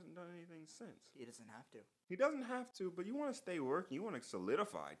 and he hasn't done anything since. He doesn't have to. He doesn't have to, but you want to stay working. You want to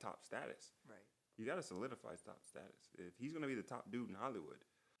solidify top status. Right. You got to solidify top status. If he's going to be the top dude in Hollywood.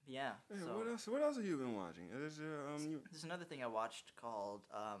 Yeah. So what else have you been watching? There's another thing I watched called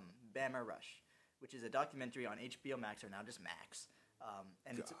Bama Rush, which is a documentary on HBO Max, or now just Max.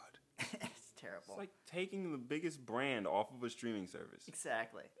 And God. It's terrible. It's like taking the biggest brand off of a streaming service.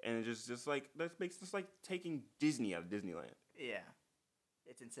 Exactly. And it's just like, that makes just like taking Disney out of Disneyland. Yeah.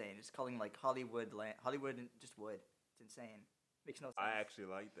 It's insane. It's calling like Hollywood and just wood. It's insane. Makes no sense. I actually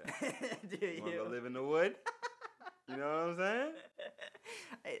like that. Do you? Want to go live in the wood? You know what I'm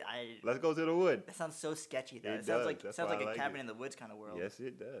saying? Let's go to the wood. That sounds so sketchy, though. It sounds does. like a cabin in the woods kind of world. Yes,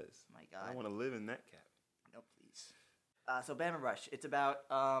 it does. My God. I want to live in that cabin. No, please. So Bama Rush. It's about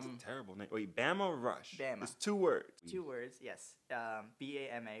It's a terrible name. Wait, Bama Rush. Bama. It's 2 words. 2 words. Yes.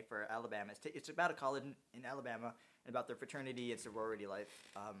 BAMA for Alabama. It's about a college in Alabama and about their fraternity and sorority life.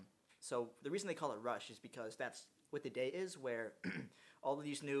 So the reason they call it Rush is because that's what the day is, where all of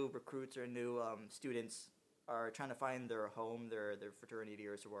these new recruits or new students are trying to find their home, their fraternity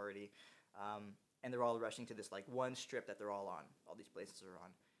or sorority, and they're all rushing to this like one strip that they're all on. All these places are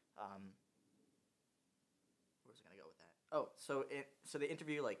on. Where was I gonna go with that? Oh, so they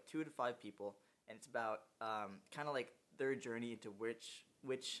interview like 2 to 5 people, and it's about kind of like their journey into which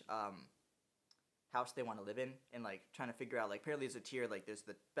house they want to live in, and like trying to figure out, like, apparently there's a tier, like there's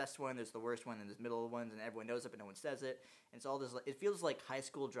the best one, there's the worst one, and there's middle ones, and everyone knows it but no one says it, and it's all this, it feels like high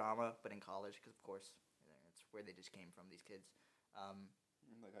school drama but in college, because of course it's where they just came from, these kids.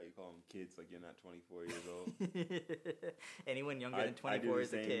 Like how you call them kids, like you're not 24 years old. Anyone younger than 24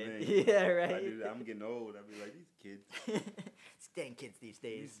 is a kid. Thing. Yeah, right. I'm getting old. I'll be like, these kids. These dang kids these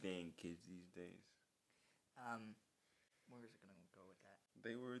days. Where is it gonna go with that?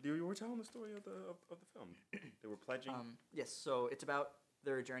 You were telling the story of the film. They were pledging. Yes, so it's about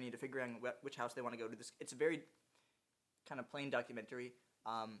their journey to figuring which house they want to go to. It's a very kind of plain documentary,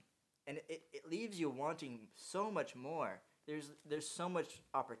 and it leaves you wanting so much more. There's so much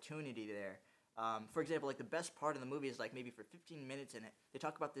opportunity there. For example, like the best part of the movie is like maybe for 15 minutes in it, they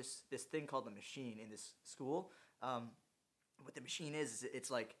talk about this thing called the machine in this school. What the machine is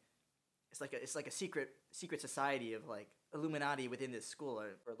it's like a secret society of like Illuminati within this school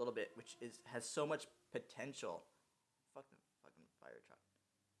or a little bit, which has so much potential. Fucking fire truck.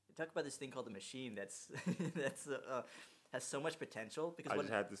 They talk about this thing called the machine that's has so much potential because I just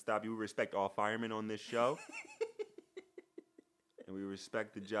had to stop you. We respect all firemen on this show. And we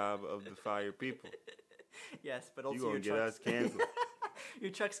respect the job of the fire people. Yes, but also you gonna get us canceled. Your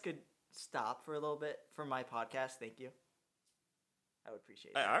trucks could stop for a little bit for my podcast. Thank you. I would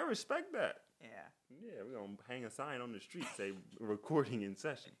appreciate it. I respect that. Yeah. Yeah, we're gonna hang a sign on the street say recording in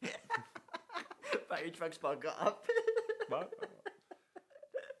session. Fire trucks bug up.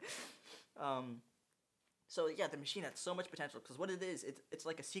 So yeah, the machine has so much potential because what it is, it's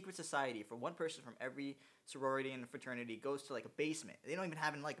like a secret society for one person from every sorority and fraternity goes to like a basement. They don't even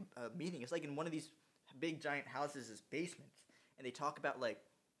have in like a meeting. It's like in one of these big giant houses is basements, and they talk about like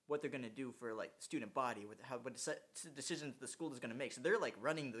what they're gonna do for like student body, what decisions the school is gonna make. So they're like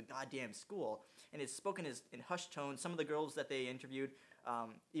running the goddamn school, and it's spoken as in hushed tones. Some of the girls that they interviewed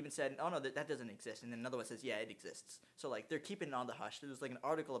even said, "Oh no, that doesn't exist," and then another one says, "Yeah, it exists." So like they're keeping it on the hush. There's like an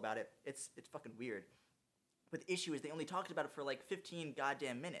article about it. It's fucking weird. But the issue is they only talked about it for like 15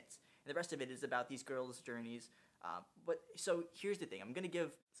 goddamn minutes, and the rest of it is about these girls' journeys. But so here's the thing: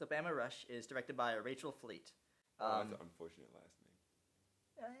 So Bama Rush is directed by Rachel Fleet. That's an unfortunate last name.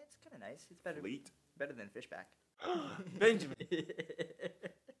 It's kind of nice. It's better. Fleet? Better than Fishback. Benjamin.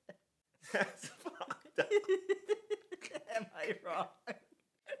 That's fucked up. Am I wrong?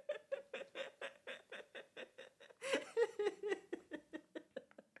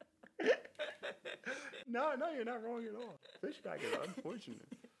 No, you're not wrong at all. Fishback is unfortunate.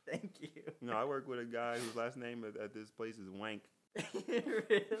 Thank you. No, I work with a guy whose last name at this place is Wank.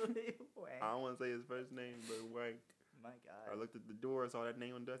 Really? Wank. I don't want to say his first name, but Wank. My God. I looked at the door, saw that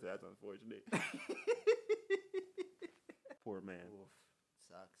name on the desk. That's unfortunate. Poor man. Oof.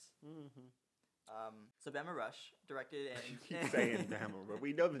 Sucks. Mm-hmm. So Bama Rush directed and You keep saying Bama, but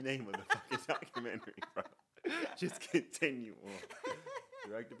we know the name of the fucking documentary, bro. Just continue on.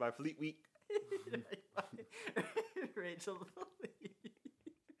 Directed by Fleet Week. Rachel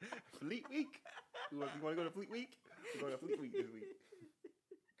Fleet Week. You want to go to Fleet Week? We're going to Fleet Week this week.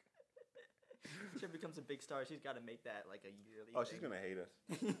 She becomes a big star. She's got to make that like a yearly. Oh, she's gonna hate us.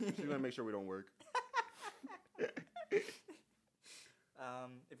 She's gonna make sure we don't work.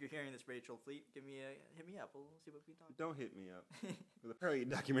 If you're hearing this, Rachel Fleet, hit me up. We'll see what we talk. Don't hit me up. Because apparently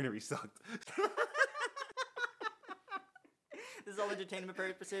the documentary sucked. This is all entertainment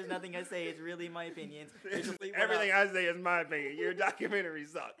purposes. Nothing I say is really my opinions. Everything I say is my opinion. Your documentary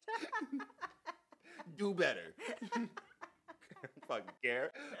sucked. Do better. I don't fucking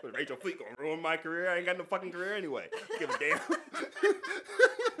care. But Rachel Fleet gonna ruin my career. I ain't got no fucking career anyway. Give a damn.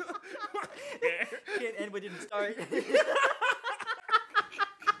 Can't end what didn't start.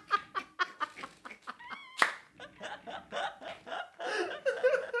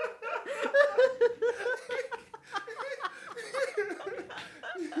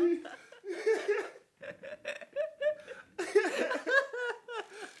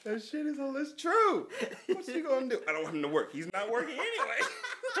 That shit is all this true. What's he gonna do? I don't want him to work. He's not working anyway.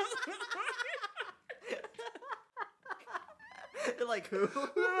 They're like, who?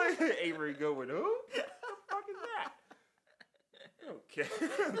 Avery Goodwin. Who? What the fuck is that? I don't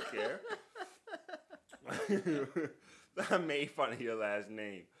care. I made fun of your last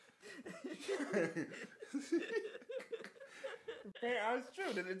name. It's true.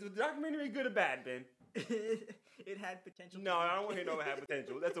 Is the documentary good or bad, Ben? It had potential. No, I don't want to hear no it had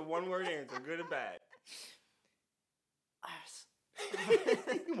potential. That's a one-word answer, good or bad.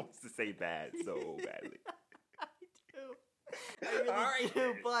 He wants to say bad so badly. I really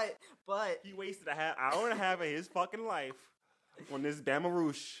do, but he wasted a hour and a half of his fucking life on this Bama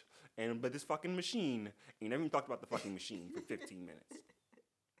Rush, but this fucking machine. He never even talked about the fucking machine for 15 minutes.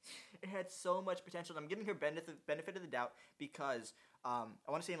 It had so much potential. I'm giving her benefit of the doubt because I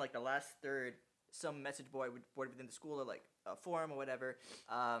want to say in like the last third, some message board within the school or like a forum or whatever,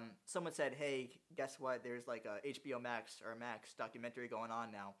 someone said, "Hey, guess what? There's like a HBO Max or Max documentary going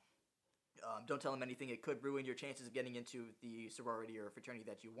on now. Don't tell them anything. It could ruin your chances of getting into the sorority or fraternity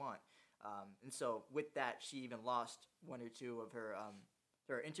that you want." And so with that, she even lost one or two of her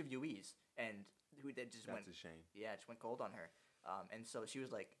interviewees, and that just went. That's a shame. Yeah, just went cold on her. And so she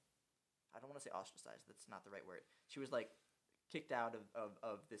was like, I don't want to say ostracized. That's not the right word. She was like kicked out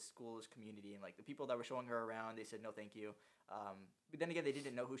of this school's community, and like the people that were showing her around, they said no, thank you. But then again, they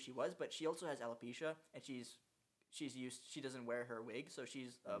didn't know who she was. But she also has alopecia, and she doesn't wear her wig, so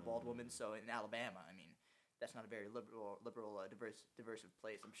she's a bald woman. So in Alabama, I mean, that's not a very liberal, diverse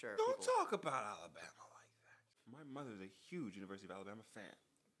place. I'm sure. Don't talk about Alabama like that. My mother's a huge University of Alabama fan.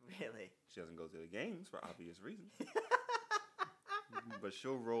 Really? She doesn't go to the games for obvious reasons. But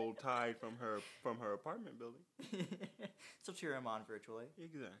she'll roll Tide from her apartment building. So cheer him on virtually.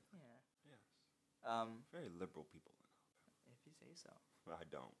 Exactly. Yeah. Yes. Very liberal people in Alabama. If you say so. Well, I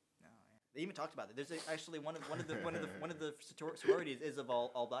don't. No. Yeah. They even talked about it. There's actually one of the sororities is of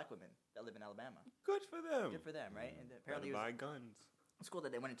all black women that live in Alabama. Good for them. Good for them, right? And apparently buy guns. It's cool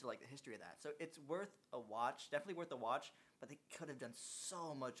that they went into like the history of that. So it's worth a watch. Definitely worth a watch. But they could have done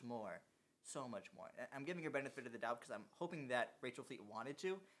so much more. So much more. I'm giving her benefit of the doubt because I'm hoping that Rachel Fleet wanted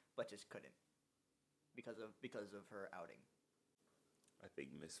to, but just couldn't because of her outing. I think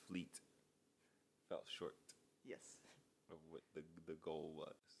Miss Fleet fell short. Yes. Of what the goal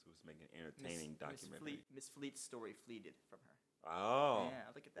was making an entertaining documentary. Miss Fleet's story fleeted from her. Oh. Yeah,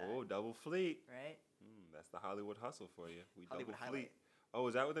 look at that. Oh, double Fleet. Right? That's the Hollywood hustle for you. We Hollywood double Fleet. highlight. Oh,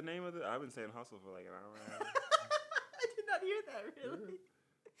 is that what the name of it? I've been saying hustle for like an hour and a half. I did not hear that, really.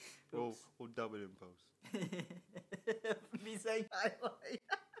 We'll dub it in post. Me saying highlight.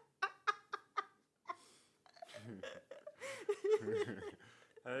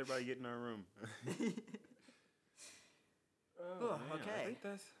 How everybody get in our room? Okay. I think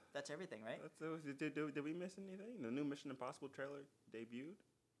that's everything, right? Did we miss anything? The new Mission Impossible trailer debuted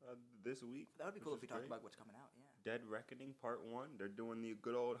this week. That would be cool if we talked about what's coming out. Yeah. Dead Reckoning Part 1. They're doing the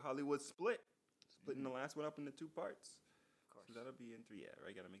good old Hollywood splitting the last one up into 2 parts. Of course. So that'll be in 3. Yeah,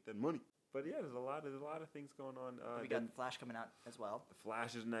 right. Got to make that money. But yeah, there's a lot of things going on. We got The Flash coming out as well. The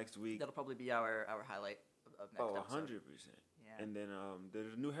Flash is next week. That'll probably be our highlight of next episode. 100%. Yeah. And then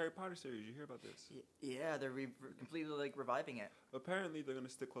there's a new Harry Potter series. You hear about this? Yeah, they're completely like reviving it. Apparently, they're gonna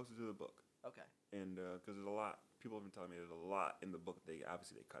stick closer to the book. Okay. And because there's a lot, people have been telling me there's a lot in the book they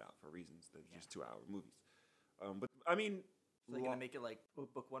cut out for reasons. They're just 2-hour movies. But I mean, so they're gonna make it like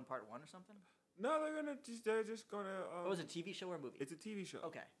book 1 part 1 or something. No, they're just gonna. Is it a TV show or a movie? It's a TV show.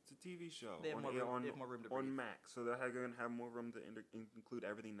 Okay. It's a TV show. They have more room to breathe. On Max, so they're gonna have more room to include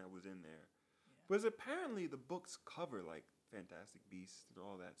everything that was in there. Yeah. Because apparently the books cover like Fantastic Beasts and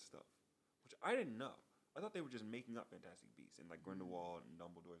all that stuff, which I didn't know. I thought they were just making up Fantastic Beasts and like Grindelwald and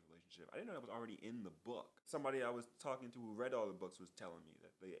Dumbledore's relationship. I didn't know that was already in the book. Somebody I was talking to who read all the books was telling me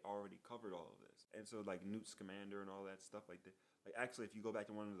that they already covered all of this. And so like Newt Scamander and all that stuff like that. Like actually, if you go back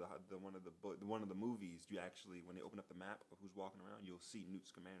to one of the movies, you actually when they open up the map of who's walking around, you'll see Newt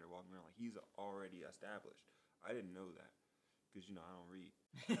Scamander walking around like he's already established. I didn't know that because I don't read,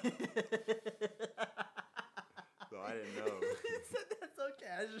 so I didn't know. That's so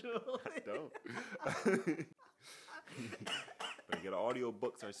casual. I don't. But I get an audio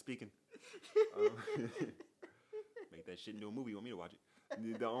book, start speaking. Make that shit into a movie. You want me to watch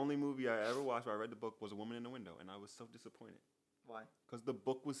it? The only movie I ever watched where I read the book was A Woman in the Window, and I was so disappointed. Why? Because the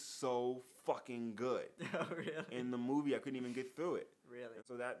book was so fucking good. Oh, really? In the movie, I couldn't even get through it. Really?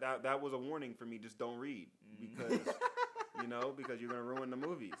 So that was a warning for me. Just don't read because because you're gonna ruin the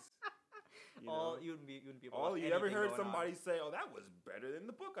movies. You wouldn't be able to you ever heard somebody say, "Oh, that was better than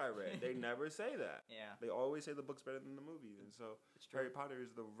the book I read"? They never say that. Yeah. They always say the book's better than the movie, and so Harry Potter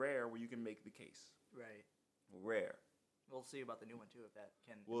is the rare where you can make the case. Right. Rare. We'll see about the new one too if that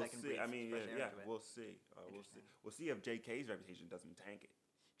can. We'll see. Breathe fresh air into it. We'll see. We'll see if J.K.'s reputation doesn't tank it.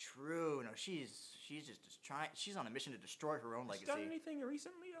 True. No, she's just trying. She's on a mission to destroy her own legacy. She's done anything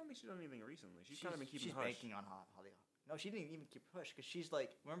recently? I don't think she's done anything recently. She's kind of been keeping hush. She's banking on Holly. No, she didn't even keep push because she's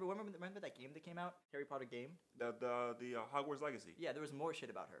like, remember that game that came out, Harry Potter game? The Hogwarts Legacy. Yeah, there was more shit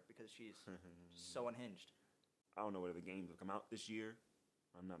about her because she's so unhinged. I don't know whether the games will come out this year.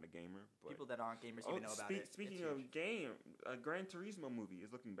 I'm not a gamer, but People that aren't gamers even know about it. Speaking of game, a Gran Turismo movie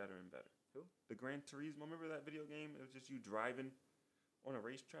is looking better and better. Who? The Gran Turismo. Remember that video game? It was just you driving on a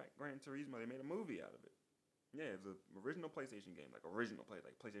racetrack. Gran Turismo. They made a movie out of it. Yeah, it was an original PlayStation game, like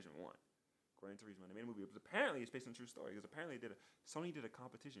PlayStation 1. Gran Turismo. They made a movie. It was apparently it's based on a true story because apparently Sony did a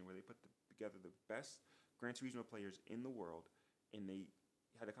competition where they put together the best Gran Turismo players in the world, and they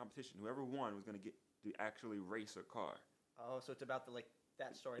had a competition. Whoever won was going to get to actually race a car. Oh, so it's about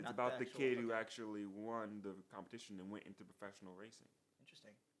that story. It's not about the kid who okay. actually won the competition and went into professional racing.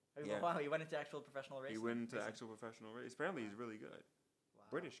 Interesting. Yeah. Wow, he went into actual professional racing. He went into actual professional race. Apparently, he's really good. Wow.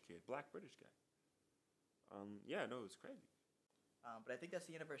 British kid, black British guy. Yeah, no, it's crazy. But I think that's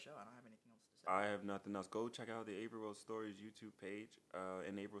the end of our show. I don't have anything else to say. I have nothing else. Go check out the April Stories YouTube page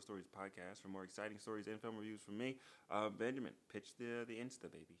and April Stories podcast for more exciting stories and film reviews from me. Benjamin, pitch the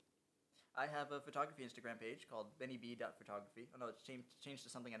Insta, baby. I have a photography Instagram page called bennyb.photography. Oh no, it's changed to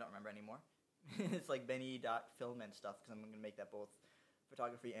something I don't remember anymore. It's like benny.film and stuff because I'm going to make that both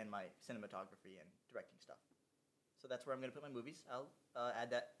photography and my cinematography and directing stuff. So that's where I'm going to put my movies. I'll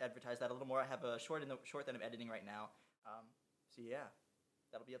advertise that a little more. I have a short that I'm editing right now. So yeah,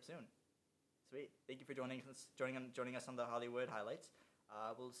 that'll be up soon. Sweet. Thank you for joining us on the Hollywood Highlights.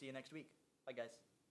 We'll see you next week. Bye, guys.